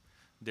 but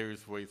there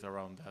is ways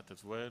around that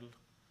as well.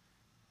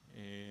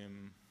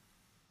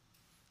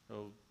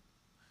 So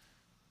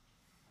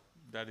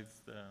that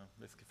is the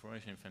basic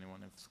information. If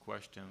anyone has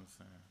questions.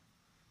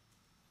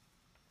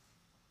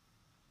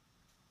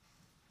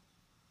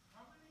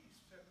 How many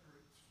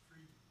separate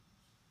streams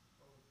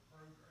of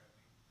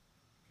programming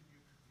can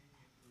you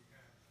conveniently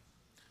have?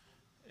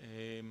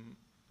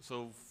 So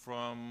So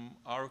from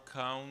our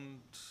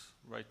count,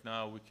 right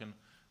now, we can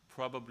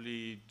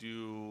probably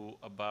do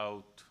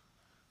about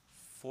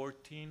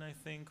 14, I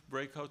think,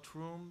 breakout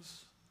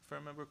rooms, if I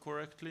remember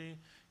correctly.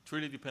 It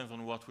really depends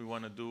on what we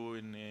want to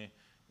do.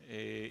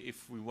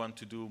 If we want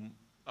to do,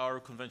 our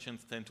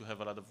conventions tend to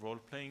have a lot of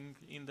role-playing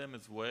in them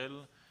as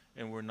well,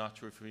 and we're not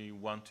sure if we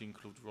want to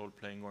include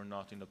role-playing or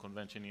not in the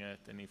convention yet,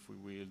 and if we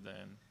will,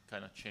 then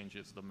kind of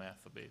changes the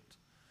math a bit.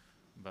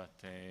 But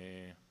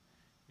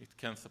it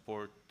can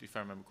support, if I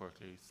remember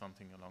correctly,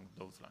 something along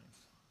those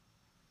lines.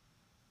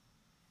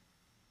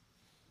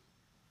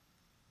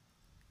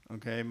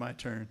 Okay, my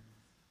turn.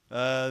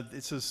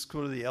 It's a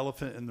sort of the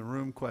elephant in the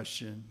room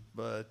question,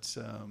 but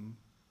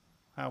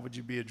how would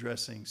you be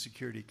addressing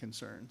security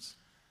concerns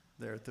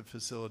there at the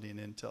facility and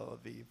in Tel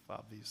Aviv?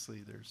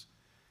 Obviously, there's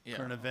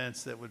current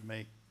events that would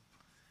make.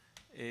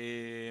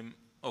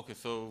 Okay,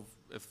 so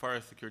as far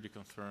as security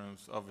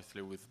concerns,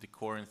 obviously with the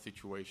current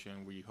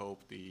situation, we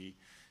hope the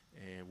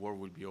war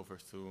will be over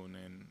soon,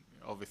 and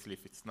obviously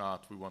if it's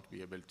not, we won't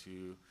be able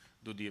to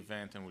do the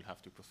event and we'll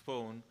have to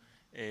postpone.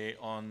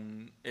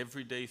 On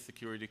everyday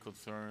security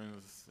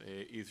concerns,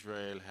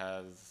 Israel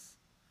has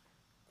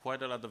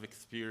quite a lot of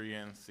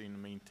experience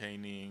in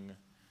maintaining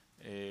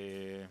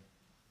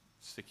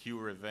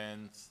secure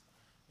events.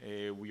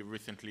 We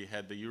recently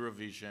had the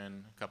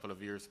Eurovision a couple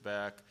of years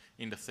back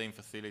in the same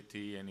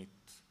facility, and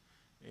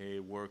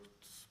it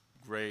worked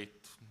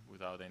great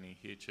without any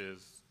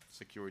hitches,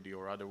 security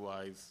or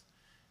otherwise.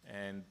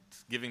 And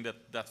given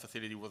that that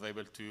facility was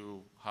able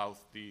to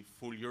house the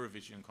full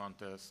Eurovision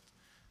contest,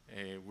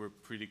 we're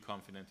pretty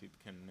confident it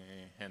can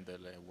handle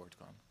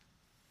Worldcon.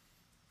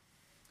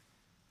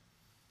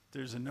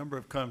 There's a number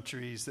of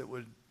countries that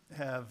would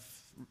have,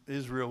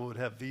 Israel would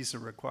have visa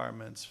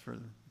requirements for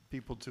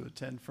people to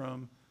attend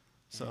from.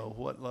 So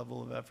what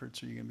level of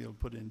efforts are you going to be able to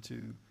put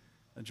into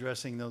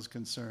addressing those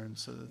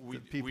concerns so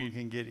that people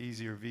can get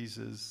easier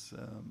visas?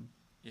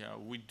 Yeah,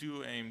 we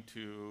do aim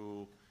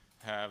to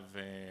have,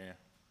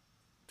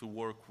 to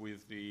work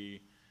with the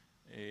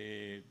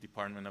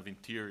Department of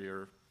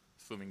Interior,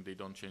 assuming they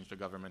don't change the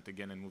government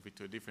again and move it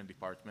to a different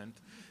department,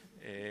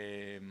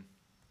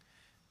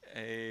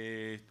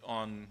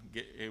 on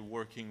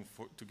working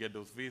to get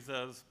those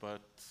visas.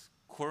 But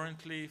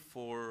currently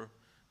for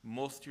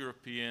most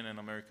European and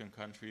American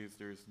countries,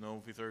 there is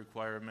no visa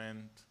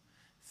requirement.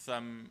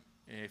 Some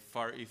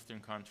Far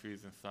Eastern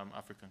countries and some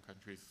African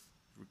countries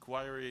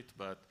require it,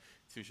 but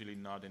it's usually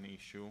not an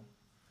issue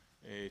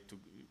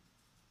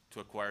to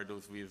acquire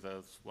those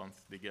visas once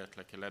they get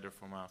like a letter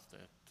from us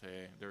that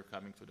they're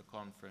coming to the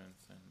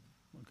conference. And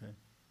Okay.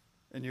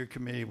 And your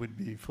committee would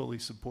be fully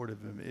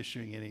supportive of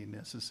issuing any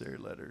necessary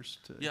letters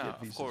to get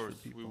visas for of course,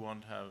 people? we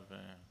won't have,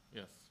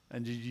 yes.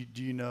 And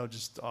do you know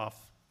just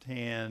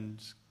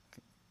offhand,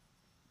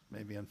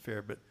 maybe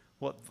unfair, but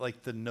what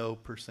like the no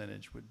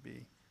percentage would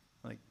be?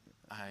 Like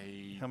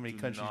how many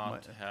countries do not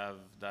might have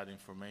that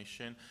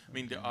information. I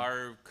mean, there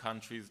are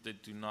countries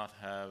that do not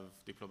have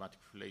diplomatic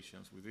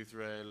relations with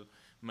Israel.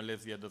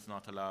 Malaysia does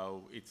not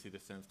allow its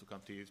citizens to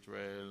come to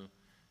Israel.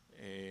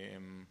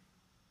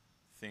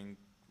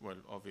 Well,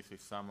 obviously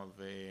some of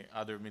the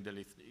other Middle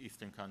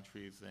Eastern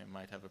countries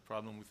might have a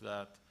problem with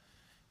that.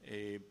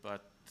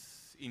 But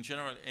in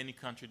general, any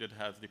country that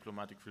has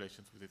diplomatic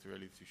relations with Israel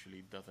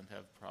usually doesn't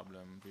have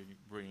problem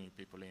bringing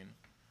people in.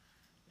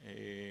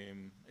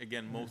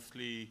 Again,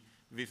 mostly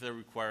visa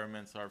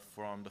requirements are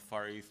from the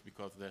Far East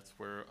because that's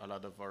where a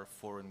lot of our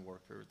foreign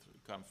workers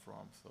come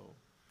from. So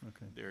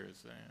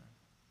there's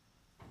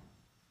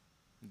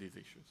these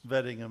issues.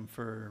 vetting them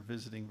for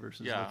visiting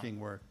versus Yeah, looking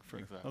work for?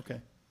 exactly.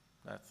 Okay.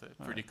 That's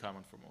pretty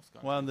common for most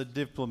countries. Well, and the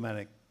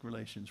diplomatic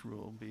relations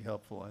rule will be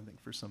helpful, I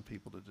think, for some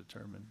people to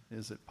determine,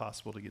 is it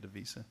possible to get a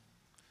visa?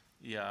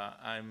 Yeah,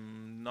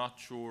 I'm not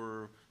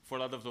sure. For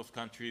a lot of those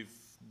countries,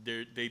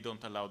 they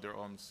don't allow their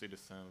own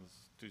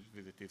citizens to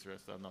visit Israel,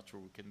 so I'm not sure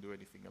we can do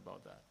anything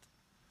about that,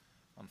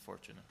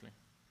 unfortunately.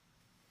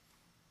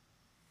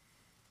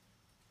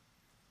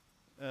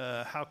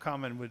 How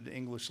common would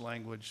English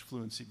language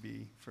fluency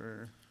be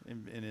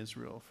in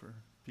Israel for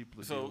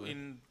people to deal So with?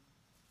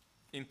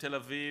 in Tel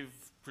Aviv,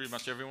 pretty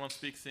much everyone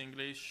speaks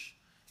English.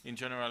 In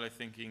general, I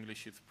think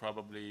English is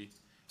probably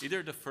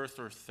either the first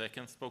or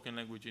second spoken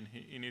language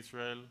in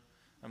Israel.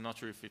 I'm not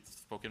sure if it's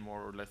spoken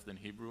more or less than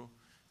Hebrew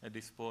at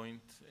this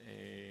point.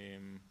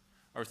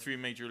 Our three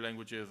major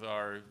languages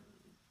are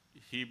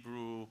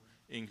Hebrew,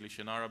 English,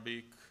 and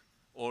Arabic.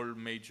 All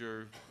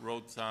major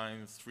road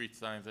signs, street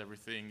signs,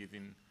 everything is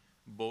in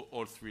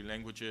all three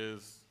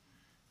languages.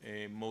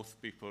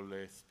 Most people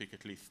speak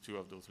at least two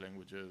of those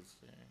languages,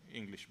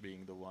 English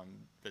being the one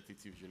that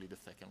it's usually the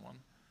second one.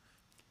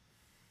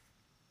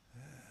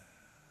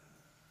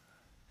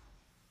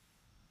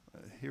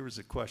 Here was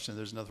a question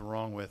there's nothing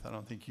wrong with. I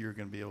don't think you're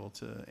going to be able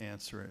to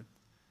answer it.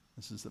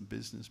 This is a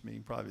business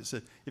meeting probably. It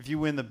said, if you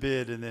win the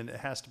bid and then it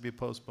has to be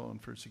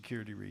postponed for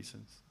security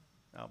reasons,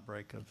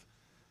 outbreak of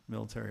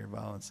military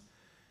violence,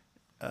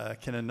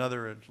 can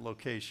another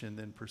location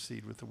then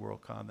proceed with the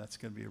Worldcon? That's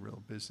going to be a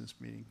real business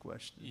meeting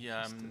question.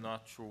 Yeah, as to- I'm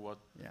not sure what,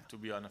 Yeah. to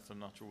be honest, I'm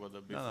not sure what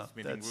the no, business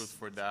meeting that's- rules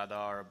for that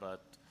are,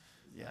 but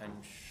Yeah.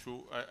 I'm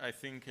sure, I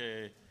think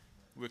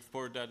we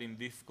explored that in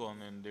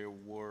DIFCON and there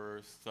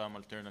were some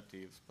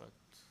alternatives, but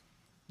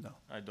No.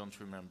 I don't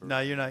remember. No,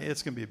 you're not,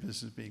 it's going to be a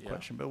business meeting Yeah.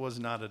 question, but it was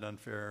not an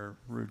unfair,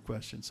 rude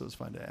question, so it's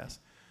fine to ask.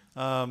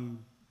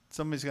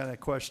 Somebody's got a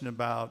question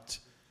about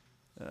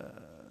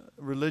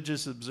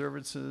religious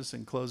observances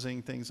and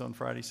closing things on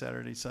Friday,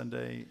 Saturday,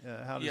 Sunday.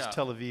 How does Yeah.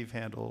 Tel Aviv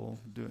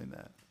handle doing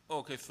that?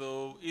 Okay,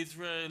 so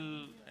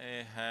Israel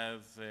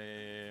has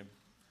a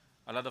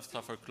lot of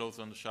stuff are closed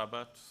on the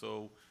Shabbat,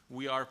 so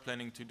we are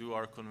planning to do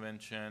our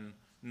convention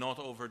not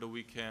over the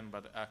weekend,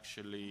 but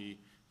actually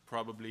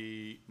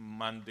probably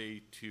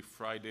Monday to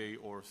Friday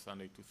or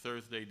Sunday to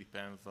Thursday,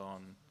 depends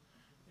on.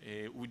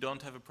 We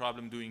don't have a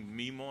problem doing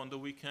MIMO on the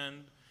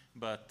weekend,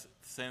 but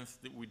since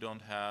we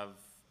don't have,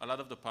 a lot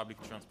of the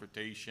public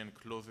transportation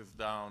closes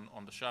down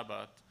on the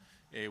Shabbat,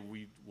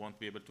 we won't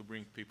be able to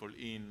bring people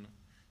in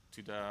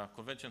to the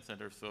convention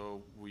center,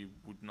 so we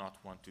would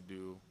not want to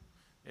do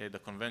the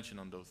convention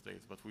on those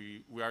days. But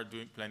we are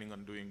planning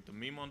on doing the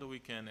MIMO on the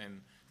weekend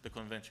and the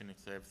convention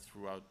itself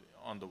throughout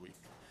on the week.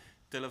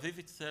 Tel Aviv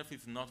itself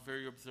is not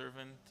very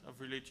observant of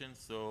religion,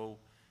 so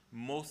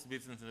most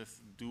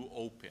businesses do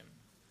open.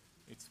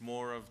 It's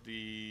more of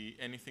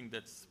anything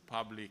that's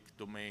public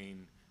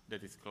domain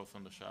that is closed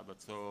on the Shabbat.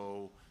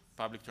 So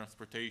public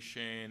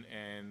transportation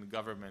and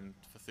government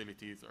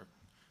facilities are,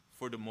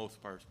 for the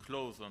most part,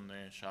 closed on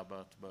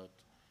Shabbat, but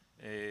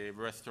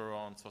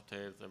restaurants,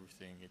 hotels,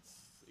 everything,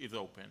 is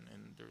open,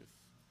 and there's,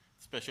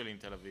 especially in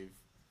Tel Aviv.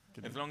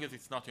 As long as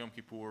it's not Yom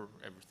Kippur,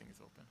 everything is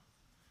open.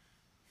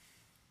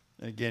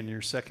 Again,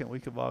 your second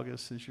week of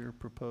August is your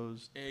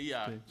proposed?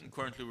 Yeah, date?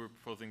 currently we're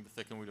proposing the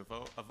second week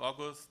of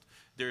August.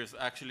 There's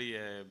actually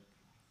a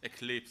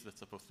eclipse that's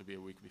supposed to be a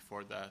week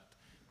before that.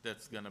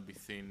 That's gonna be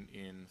seen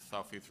in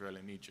South Israel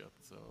and Egypt.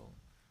 So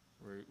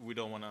we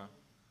don't wanna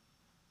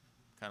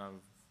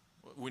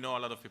we know a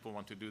lot of people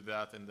want to do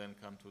that and then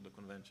come to the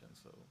convention.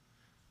 So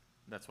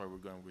that's why we're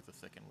going with the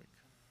second week.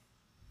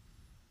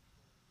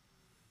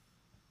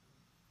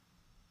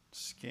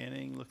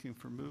 Scanning, looking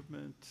for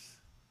movement,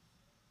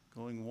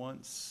 going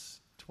once,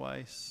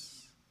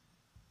 twice,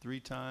 3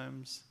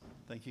 times.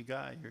 Thank you,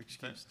 Guy. You're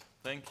excused.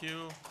 Thank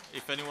you.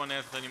 If anyone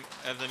has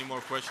any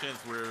more questions,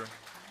 we're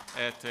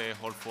at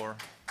Hall 4.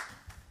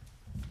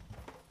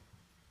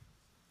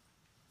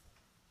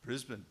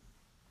 Brisbane.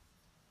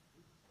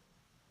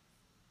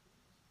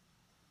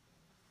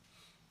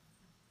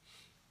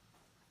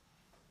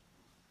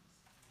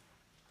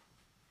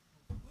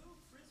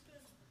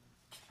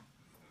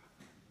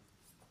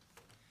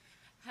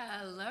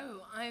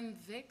 Hello, I'm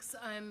Vix.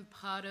 I'm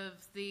part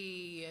of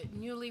the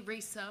newly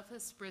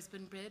resurfaced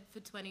Brisbane bid for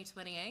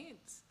 2028.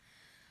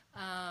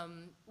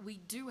 We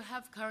do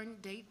have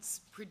current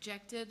dates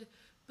projected,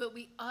 but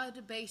we are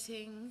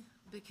debating,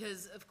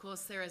 because of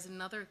course there is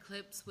another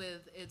eclipse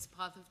with its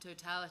path of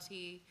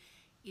totality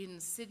in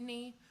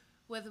Sydney,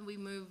 whether we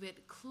move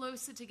it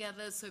closer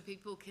together so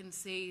people can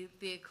see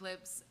the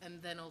eclipse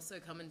and then also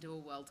come and do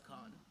a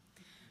Worldcon.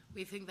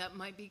 We think that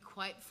might be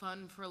quite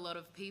fun for a lot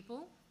of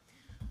people.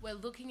 We're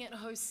looking at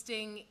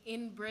hosting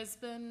in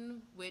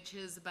Brisbane, which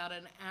is about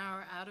an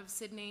hour out of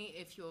Sydney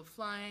if you're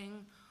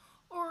flying,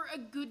 or a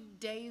good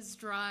day's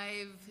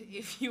drive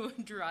if you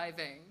were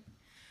driving.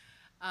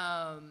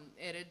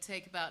 It'd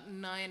take about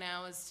 9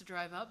 hours to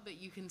drive up,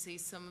 but you can see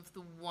some of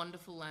the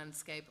wonderful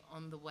landscape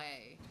on the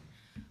way.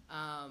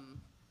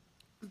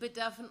 But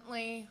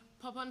definitely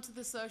pop onto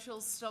the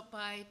socials, stop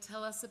by,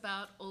 tell us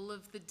about all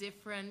of the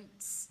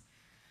different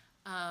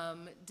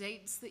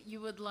dates that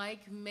you would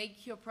like.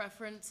 Make your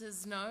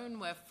preferences known.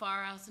 We're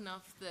far out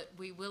enough that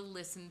we will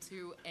listen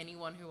to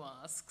anyone who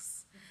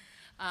asks.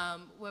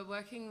 We're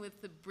working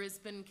with the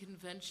Brisbane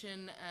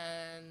Convention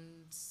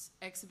and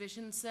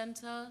Exhibition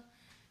Centre.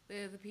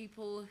 They're the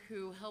people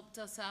who helped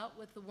us out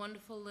with the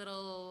wonderful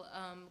little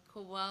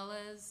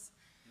koalas.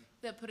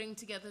 They're putting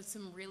together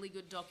some really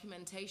good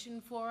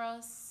documentation for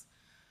us.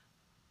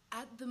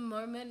 At the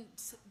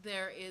moment,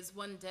 there is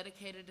one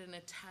dedicated and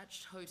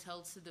attached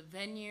hotel to the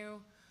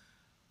venue,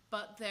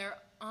 but there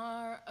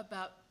are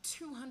about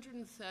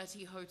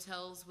 230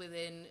 hotels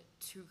within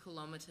 2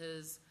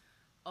 kilometers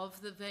of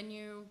the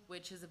venue,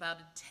 which is about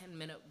a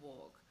 10-minute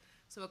walk.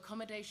 So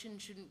accommodation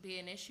shouldn't be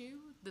an issue.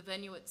 The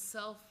venue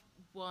itself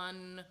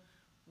won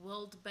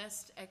World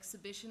Best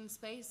Exhibition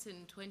Space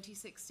in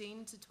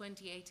 2016 to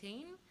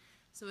 2018.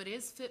 So it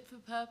is fit for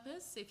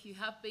purpose. If you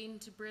have been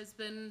to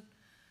Brisbane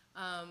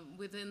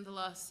within the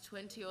last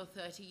 20 or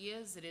 30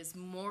 years, it is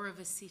more of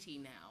a city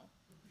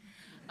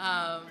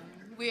now.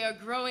 We are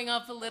growing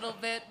up a little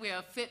bit. We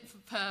are fit for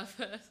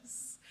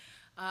purpose.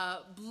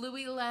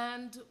 Bluey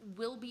Land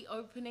will be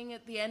opening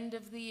at the end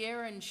of the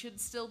year and should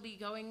still be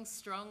going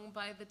strong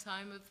by the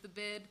time of the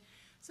bid.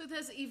 So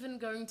there's even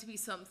going to be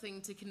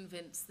something to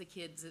convince the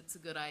kids it's a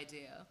good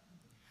idea.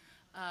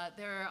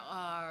 There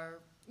are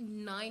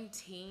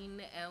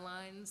 19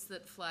 airlines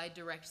that fly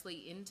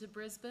directly into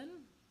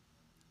Brisbane.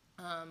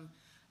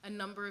 A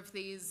number of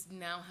these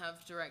now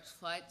have direct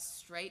flights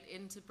straight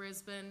into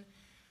Brisbane,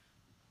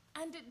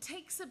 and it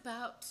takes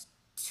about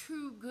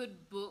 2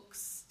 good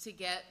books to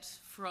get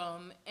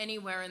from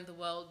anywhere in the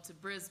world to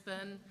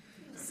Brisbane.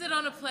 Sit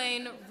on a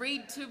plane,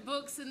 read 2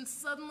 books, and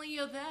suddenly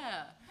you're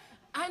there.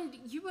 And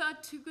you are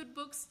 2 good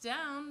books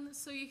down,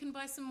 so you can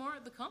buy some more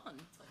at the con.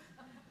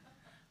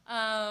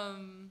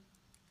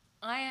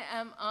 I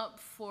am up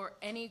for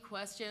any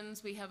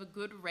questions. We have a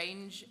good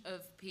range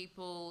of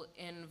people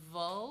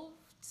involved.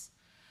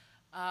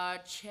 Our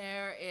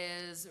chair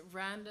is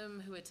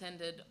Random, who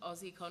attended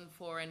AussieCon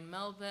 4 in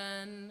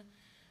Melbourne.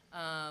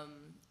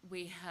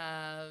 We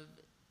have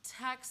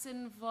tax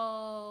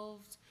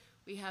involved.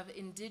 We have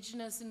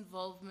Indigenous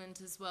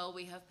involvement as well.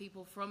 We have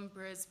people from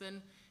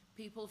Brisbane,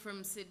 people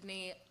from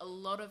Sydney, a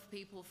lot of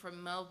people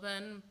from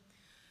Melbourne.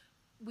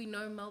 We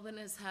know Melbourne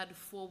has had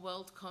 4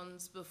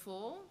 Worldcons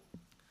before,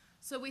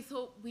 so we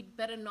thought we'd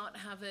better not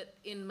have it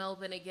in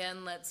Melbourne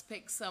again. Let's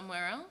pick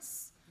somewhere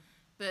else.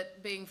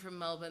 But being from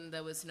Melbourne,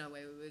 there was no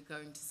way we were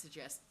going to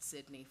suggest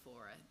Sydney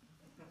for it.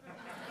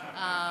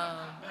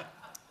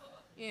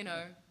 You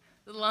know,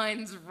 the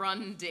lines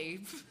run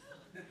deep.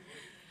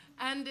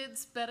 And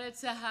it's better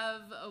to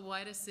have a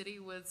wider city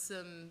with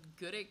some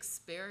good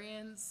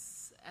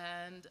experience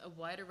and a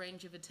wider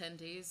range of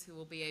attendees who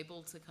will be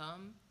able to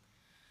come.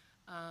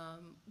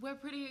 We're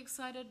pretty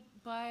excited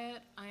by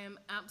it. I am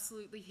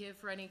absolutely here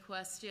for any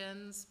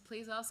questions.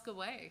 Please ask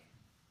away.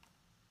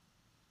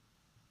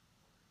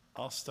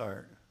 I'll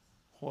start.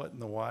 What in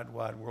the wide,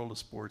 wide world of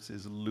sports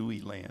is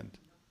Louis Land?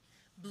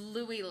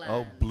 Bluey Land.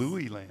 Oh,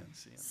 Bluey Land.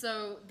 See.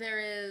 So there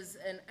is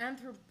an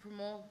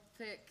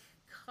anthropomorphic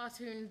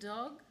cartoon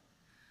dog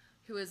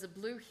who is a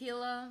blue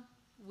heeler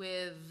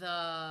with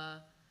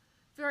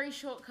very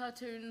short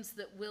cartoons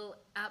that will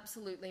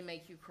absolutely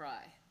make you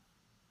cry.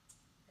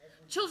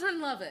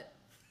 Children love it.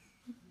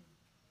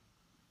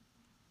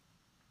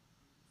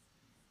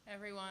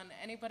 Everyone,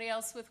 anybody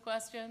else with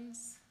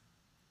questions?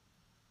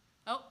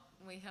 Oh,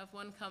 we have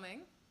one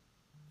coming.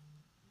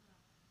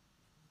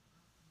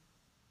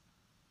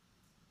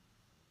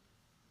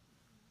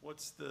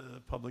 What's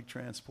the public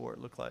transport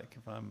look like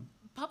if I'm...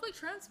 Public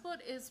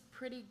transport is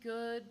pretty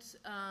good.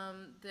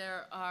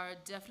 There are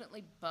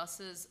definitely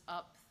buses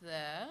up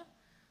there.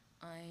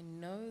 I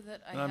know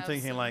that I And I'm have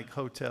thinking some- like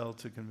hotel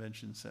to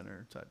convention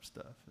center type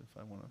stuff. If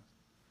I want to,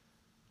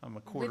 I'm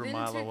a quarter Within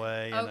mile two-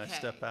 away and I okay.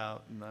 step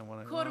out and I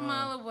want to... Quarter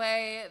mile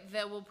away,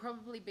 there will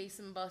probably be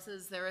some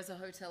buses. There is a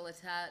hotel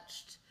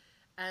attached,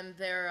 and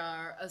there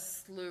are a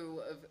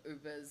slew of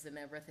Ubers and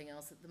everything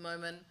else at the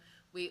moment.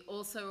 We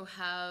also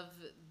have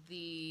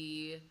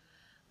the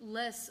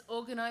less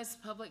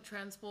organized public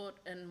transport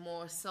and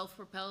more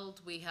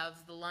self-propelled. We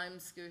have the Lime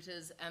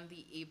scooters and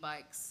the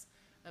e-bikes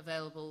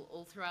available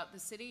all throughout the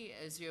city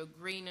as your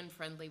green and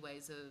friendly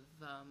ways of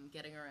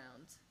getting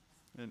around.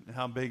 And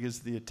how big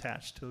is the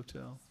attached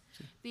hotel?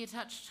 The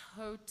attached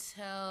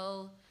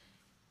hotel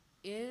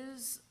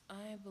is,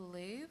 I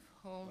believe,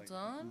 hold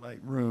on. Like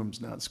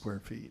rooms, not square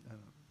feet. I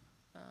don't...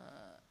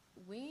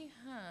 We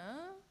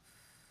have...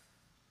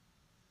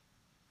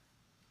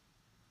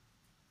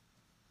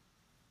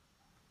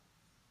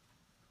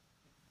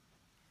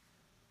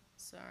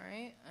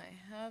 Sorry,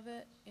 I have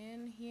it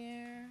in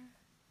here.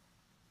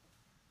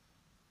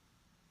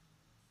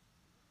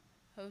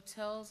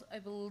 Hotels, I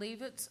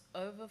believe it's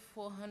over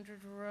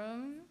 400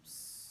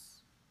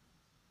 rooms.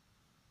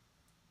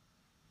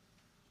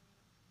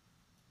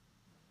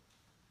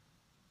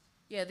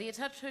 Yeah, the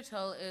attached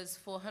hotel is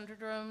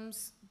 400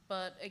 rooms,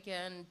 but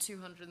again,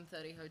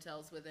 230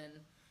 hotels within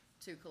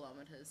 2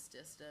 kilometers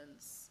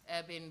distance.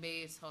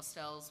 Airbnbs,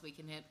 hostels, we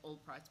can hit all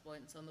price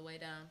points on the way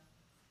down.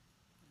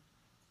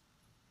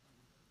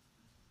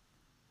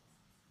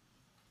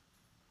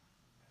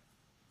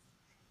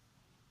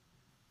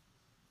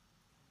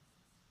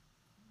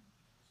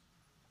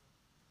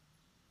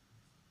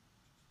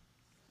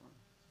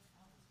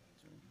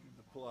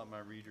 Pull out my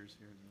readers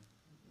here.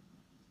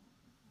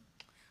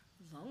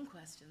 Long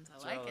questions, I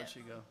So like I'll it. let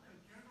you go. A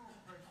general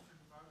question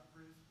about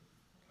Brisbane.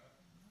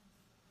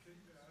 Is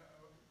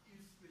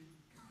the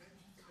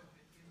convention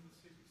centre in the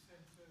city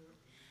centre?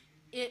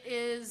 It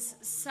is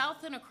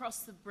south and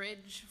across the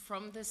bridge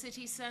from the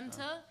city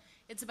centre.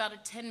 It's about a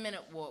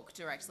 10-minute walk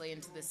directly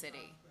into the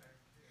city.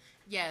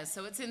 Yeah,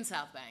 so it's in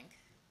South Bank.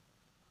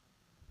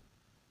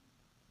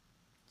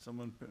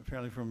 Someone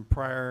apparently from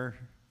prior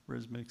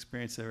Brisbane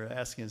experience, they were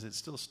asking, is it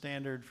still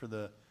standard for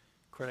the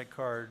credit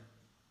card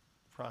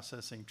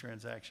processing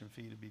transaction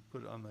fee to be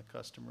put on the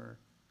customer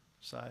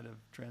side of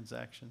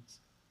transactions?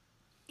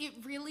 It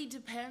really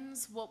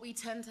depends. What we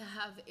tend to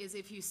have is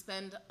if you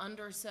spend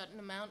under a certain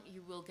amount,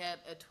 you will get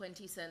a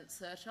 20-cent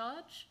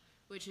surcharge,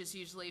 which is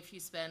usually if you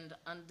spend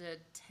under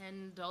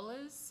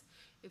 $10.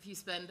 If you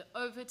spend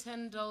over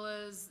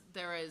 $10,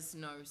 there is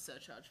no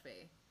surcharge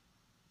fee.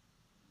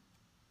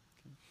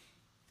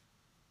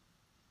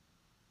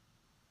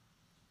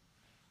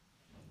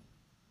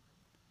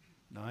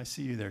 No, I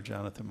see you there,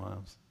 Jonathan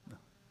Miles. No.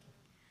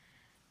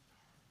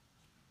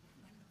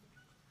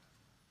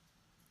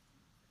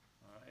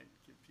 All right,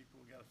 give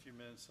people, we got got a few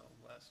minutes, so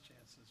last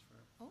chances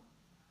for. Oh.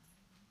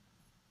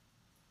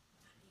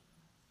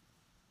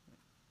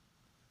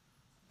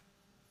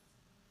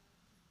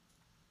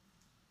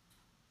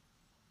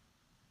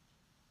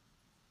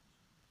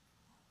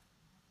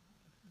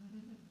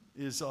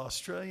 Is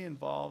Australia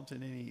involved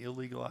in any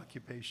illegal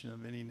occupation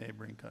of any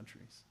neighboring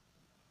countries?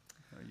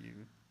 Are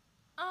you?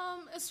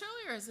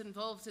 Australia is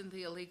involved in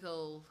the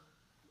illegal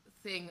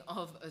thing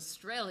of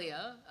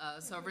Australia.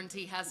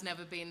 Sovereignty has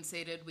never been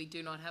ceded. We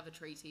do not have a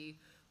treaty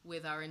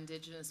with our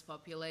Indigenous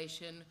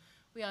population.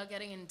 We are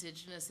getting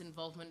Indigenous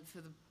involvement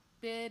for the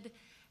bid.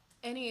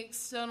 Any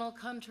external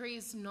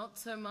countries, not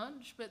so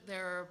much, but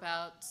there are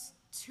about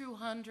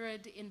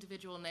 200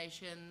 individual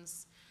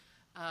nations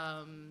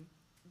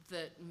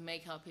that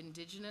make up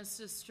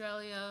Indigenous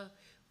Australia.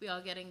 We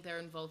are getting their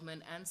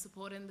involvement and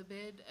support in the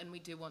bid, and we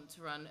do want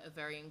to run a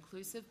very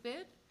inclusive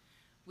bid.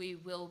 We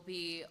will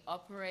be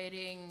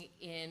operating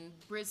in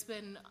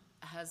Brisbane,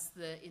 has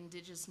the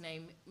Indigenous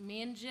name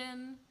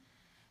Meanjin,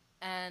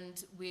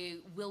 and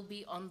we will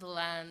be on the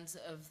lands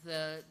of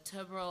the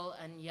Turrbal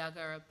and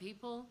Yagara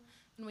people,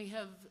 and we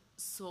have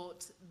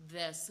sought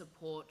their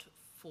support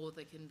for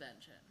the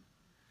convention.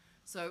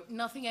 So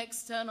nothing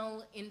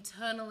external,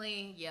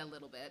 internally, yeah, a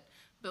little bit,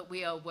 but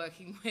we are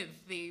working with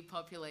the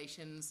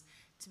populations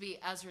to be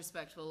as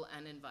respectful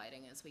and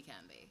inviting as we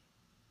can be.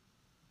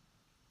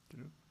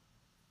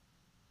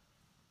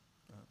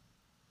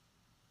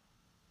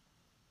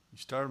 You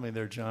started me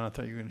there, John. I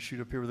thought you were going to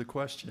shoot up here with a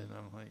question.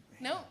 I'm like,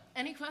 No,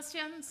 any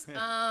questions?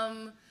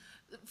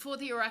 For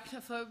the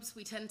arachnophobes,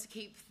 we tend to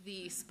keep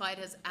the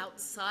spiders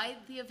outside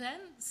the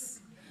events.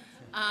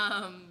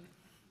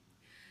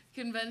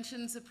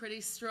 Conventions are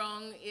pretty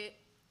strong.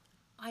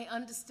 I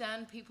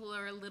understand people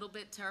are a little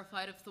bit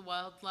terrified of the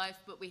wildlife,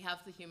 but we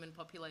have the human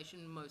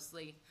population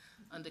mostly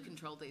under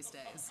control these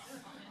days.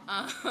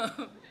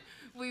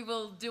 We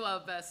will do our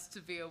best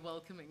to be a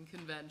welcoming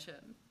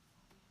convention.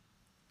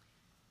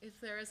 If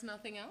there is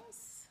nothing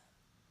else.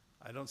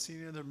 I don't see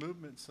any other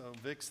movement, so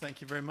Vix, thank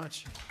you very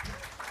much.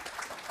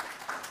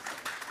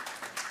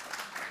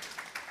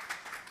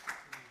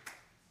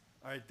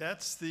 All right,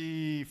 that's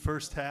the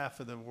first half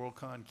of the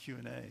Worldcon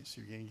Q&A. So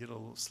you're going to get a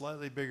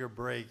slightly bigger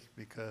break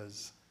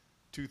because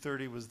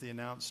 2:30 was the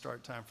announced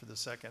start time for the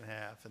second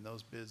half, and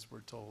those bids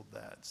were told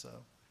that. So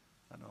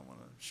I don't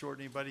want to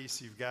short anybody.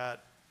 So you've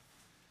got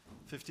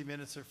 50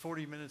 minutes or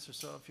 40 minutes or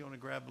so if you want to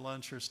grab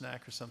lunch or a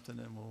snack or something,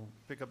 and we'll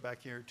pick up back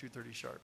here at 2:30 sharp.